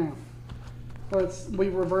 No. But we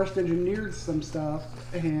reversed engineered some stuff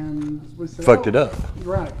and we said, Fucked it up.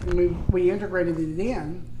 Right. And we integrated it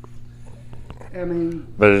in. I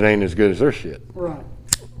mean. But it ain't as good as their shit. Right.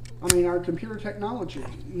 I mean, our computer technology.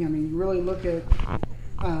 I mean, you really look at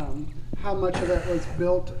how much of that was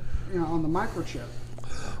built, on the microchip.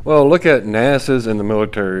 Well, look at NASA's and the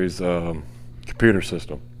military's computer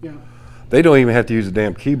system. Yeah. They don't even have to use a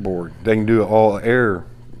damn keyboard. They can do all air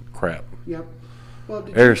crap, Yep. Well,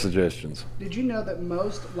 air suggestions. did you know that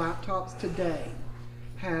most laptops today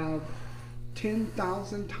have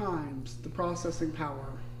 10,000 times the processing power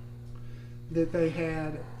that they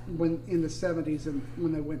had when in the 70s and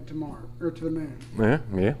when they went to Mars or to the moon?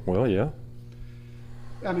 Yeah, well, yeah.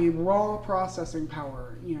 I mean, raw processing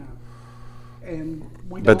power, and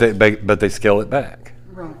we But don't. but they scale it back.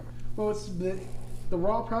 Right. Well, it's the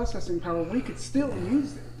raw processing power. We could still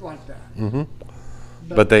use it like that. Mm-hmm.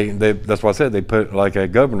 But they that's why I said they put like a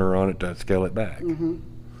governor on it to scale it back. Mm-hmm.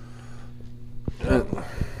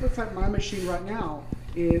 Looks like my machine right now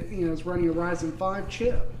is running a Ryzen 5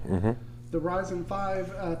 chip. Mm-hmm. The Ryzen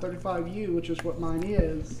 5 35U, which is what mine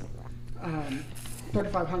is,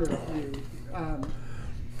 3500U,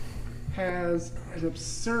 has an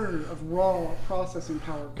absurd of raw processing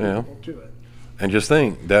power capable to it. And just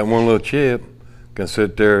think, that one little chip can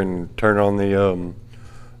sit there and turn on the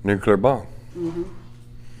nuclear bomb. Mm-hmm.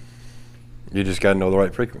 You just got to know the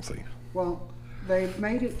right frequency. Well, they've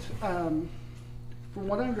made it. From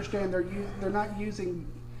what I understand, they're not using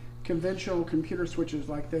conventional computer switches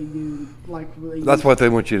like they use. That's what they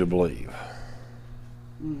want you to believe.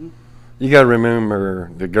 Mm-hmm. You got to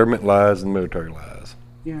remember, the government lies and the military lies.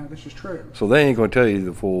 Yeah, this is true. So they ain't going to tell you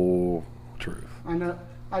the full truth.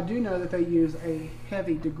 I do know that they use a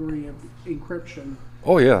heavy degree of encryption.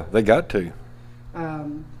 Oh yeah, they got to.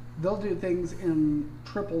 They'll do things in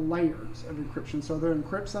triple layers of encryption. So they'll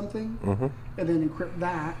encrypt something, Mm-hmm. and then encrypt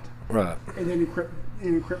that, Right. and then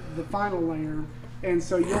encrypt the final layer. And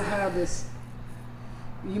so you'll have this.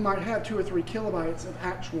 You might have 2 or 3 kilobytes of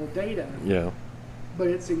actual data, Yeah. but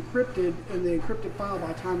it's encrypted, and the encrypted file,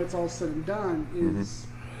 by the time it's all said and done, is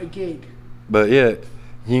a gig. But yet,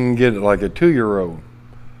 you can get like a 2-year-old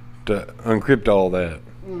to encrypt all that.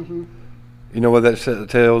 Mm-hmm. You know what that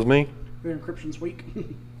tells me? The encryption's weak.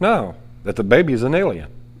 No, that the baby's an alien.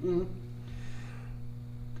 Mm-hmm.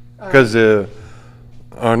 Because a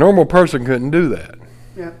normal person couldn't do that.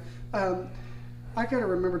 Yeah. I got to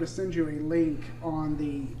remember to send you a link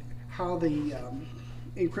on how the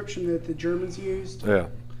encryption that the Germans used, Yeah.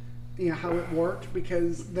 How it worked,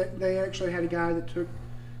 because they actually had a guy that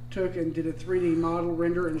took and did a 3D model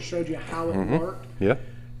render and showed you how it worked. Yeah.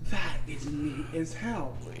 That is neat as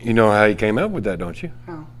hell. You know how he came up with that, don't you?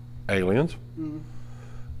 How? Aliens. Mm-hmm.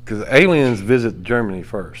 Because aliens visit Germany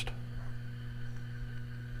first.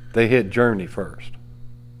 They hit Germany first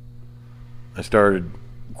and started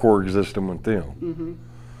coexisting with them. Mm-hmm.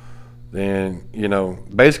 Then,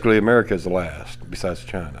 basically America is the last, besides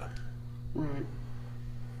China. Right.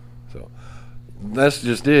 So that's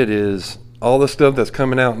just it, is all the stuff that's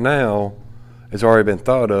coming out now has already been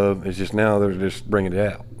thought of. It's just now they're just bringing it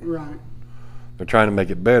out. Right. They're trying to make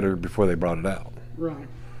it better before they brought it out. Right.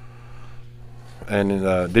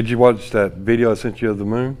 And did you watch that video I sent you of the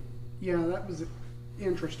moon? Yeah, that was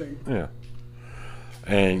interesting. Yeah.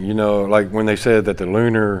 And like when they said that the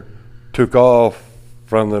lunar took off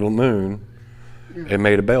from the moon, Yeah. it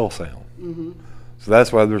made a bell sound. Mm-hmm. So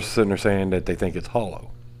that's why they're sitting there saying that they think it's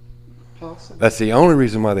hollow. Possible. That's the only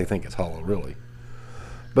reason why they think it's hollow, really.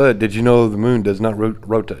 But did you know the moon does not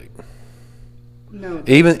rotate? No.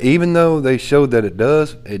 Even though they showed that it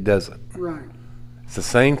does, it doesn't. Right. It's the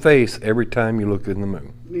same face every time you look in the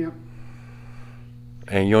moon. Yeah.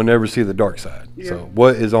 And you'll never see the dark side. Yeah. So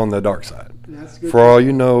what is on the dark side? That's good. For all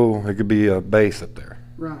you know, it could be a base up there.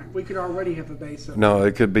 Right. We could already have a base up. No,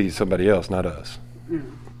 it could be somebody else, not us. Yeah.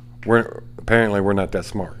 We're not that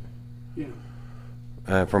smart.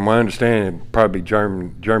 Yeah. From my understanding, probably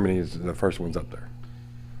Germany is the first ones up there.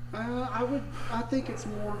 I think it's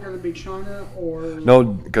more going to be China or. No,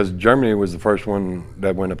 because Germany was the first one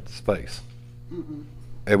that went up to space. Mm-mm.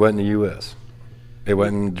 It wasn't the U.S. It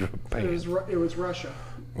wasn't It Japan. was Russia.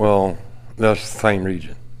 Well, that's the same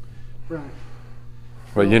region. Right.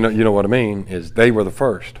 But you know what I mean is they were the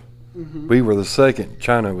first. Mm-hmm. We were the second.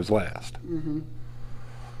 China was last. Mm-hmm.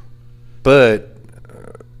 But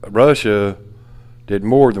Russia did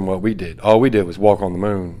more than what we did. All we did was walk on the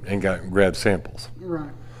moon and grab samples.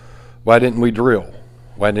 Right. Why didn't we drill?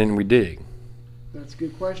 Why didn't we dig? That's a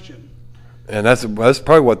good question. And that's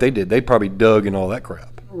probably what they did. They probably dug and all that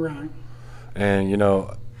crap. Right. And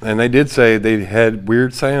and they did say they had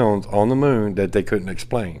weird sounds on the moon that they couldn't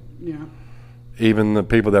explain. Yeah. Even the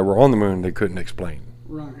people that were on the moon, they couldn't explain.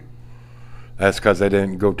 Right. That's because they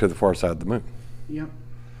didn't go to the far side of the moon. Yep.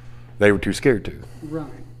 They were too scared to.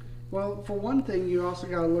 Right. Well, for one thing, you also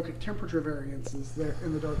got to look at temperature variances there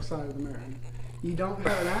in the dark side of the moon. You don't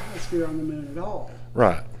have an atmosphere on the moon at all.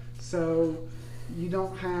 Right. So you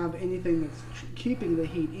don't have anything that's keeping the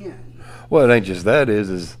heat in. Well, it ain't just that.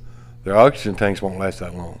 Is their oxygen tanks won't last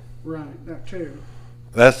that long. Right, that too.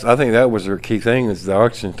 I think that was their key thing, is the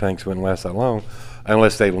oxygen tanks wouldn't last that long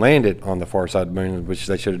unless they landed on the far side of the moon, which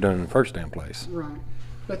they should have done in the first damn place. Right.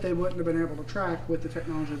 But they wouldn't have been able to track with the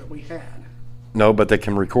technology that we had. No, but they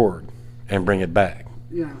can record and bring it back.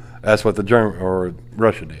 Yeah, That's what the German or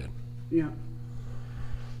Russia did. yeah.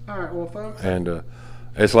 All right, well, folks. And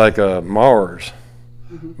it's like Mars.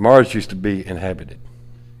 Mhm. Mars used to be inhabited.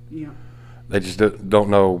 Yeah, They just don't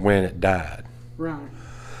know when it died. right.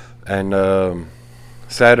 And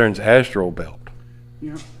Saturn's astral belt,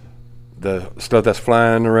 Yeah, the stuff that's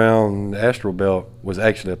flying around the astral belt, was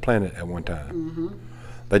actually a planet at one time. mm-hmm.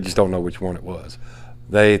 They just don't know which one it was.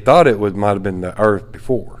 They thought it might have been the Earth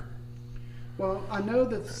before, Well, I know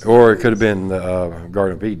that. or it could have been the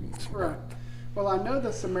Garden of Eden. Right. Well, I know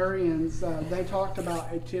the Sumerians, they talked about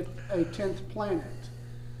a 10th planet.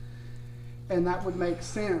 And that would make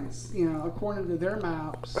sense, you know, according to their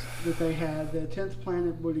maps that they had, the 10th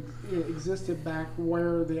planet would existed back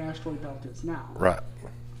where the asteroid belt is now. Right.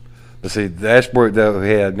 But see, the asteroid that we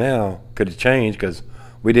have now could have changed because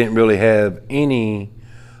we didn't really have any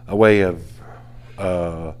way of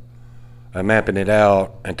mapping it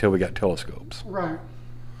out until we got telescopes. Right.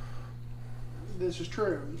 This is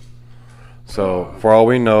true. So for all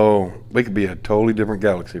we know, we could be a totally different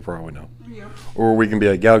galaxy for all we know. Yep. Or we can be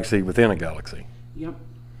a galaxy within a galaxy. Yep.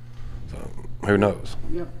 So who knows?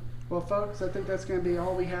 Yep. Well, folks, I think that's going to be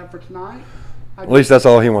all we have for tonight. At least that's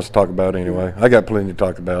all he wants to talk about anyway. I got plenty to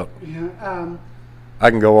talk about. Yeah. I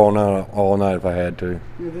can go all night if I had to.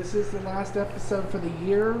 This is the last episode for the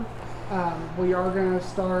year. We are going to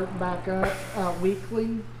start back up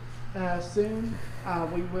weekly soon.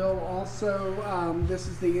 We will also, this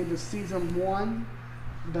is the end of season 1,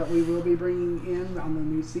 but we will be bringing in on the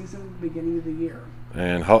new season beginning of the year.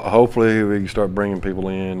 And hopefully we can start bringing people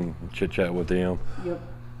in and chit chat with them. Yep.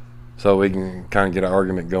 So we can kind of get an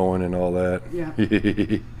argument going and all that. Yeah.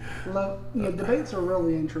 Debates are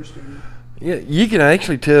really interesting. Yeah, you can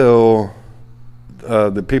actually tell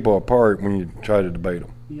the people apart when you try to debate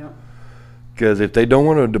them. Yep. Because if they don't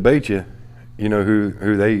want to debate you, you know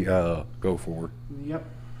who they go for. Yep.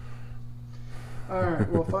 All right.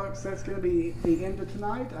 Well, folks, that's going to be the end of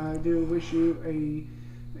tonight. I do wish you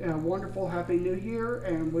a wonderful, happy New Year,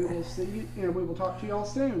 and we will see you. We will talk to you all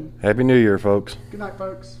soon. Happy New Year, folks. Good night,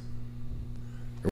 folks.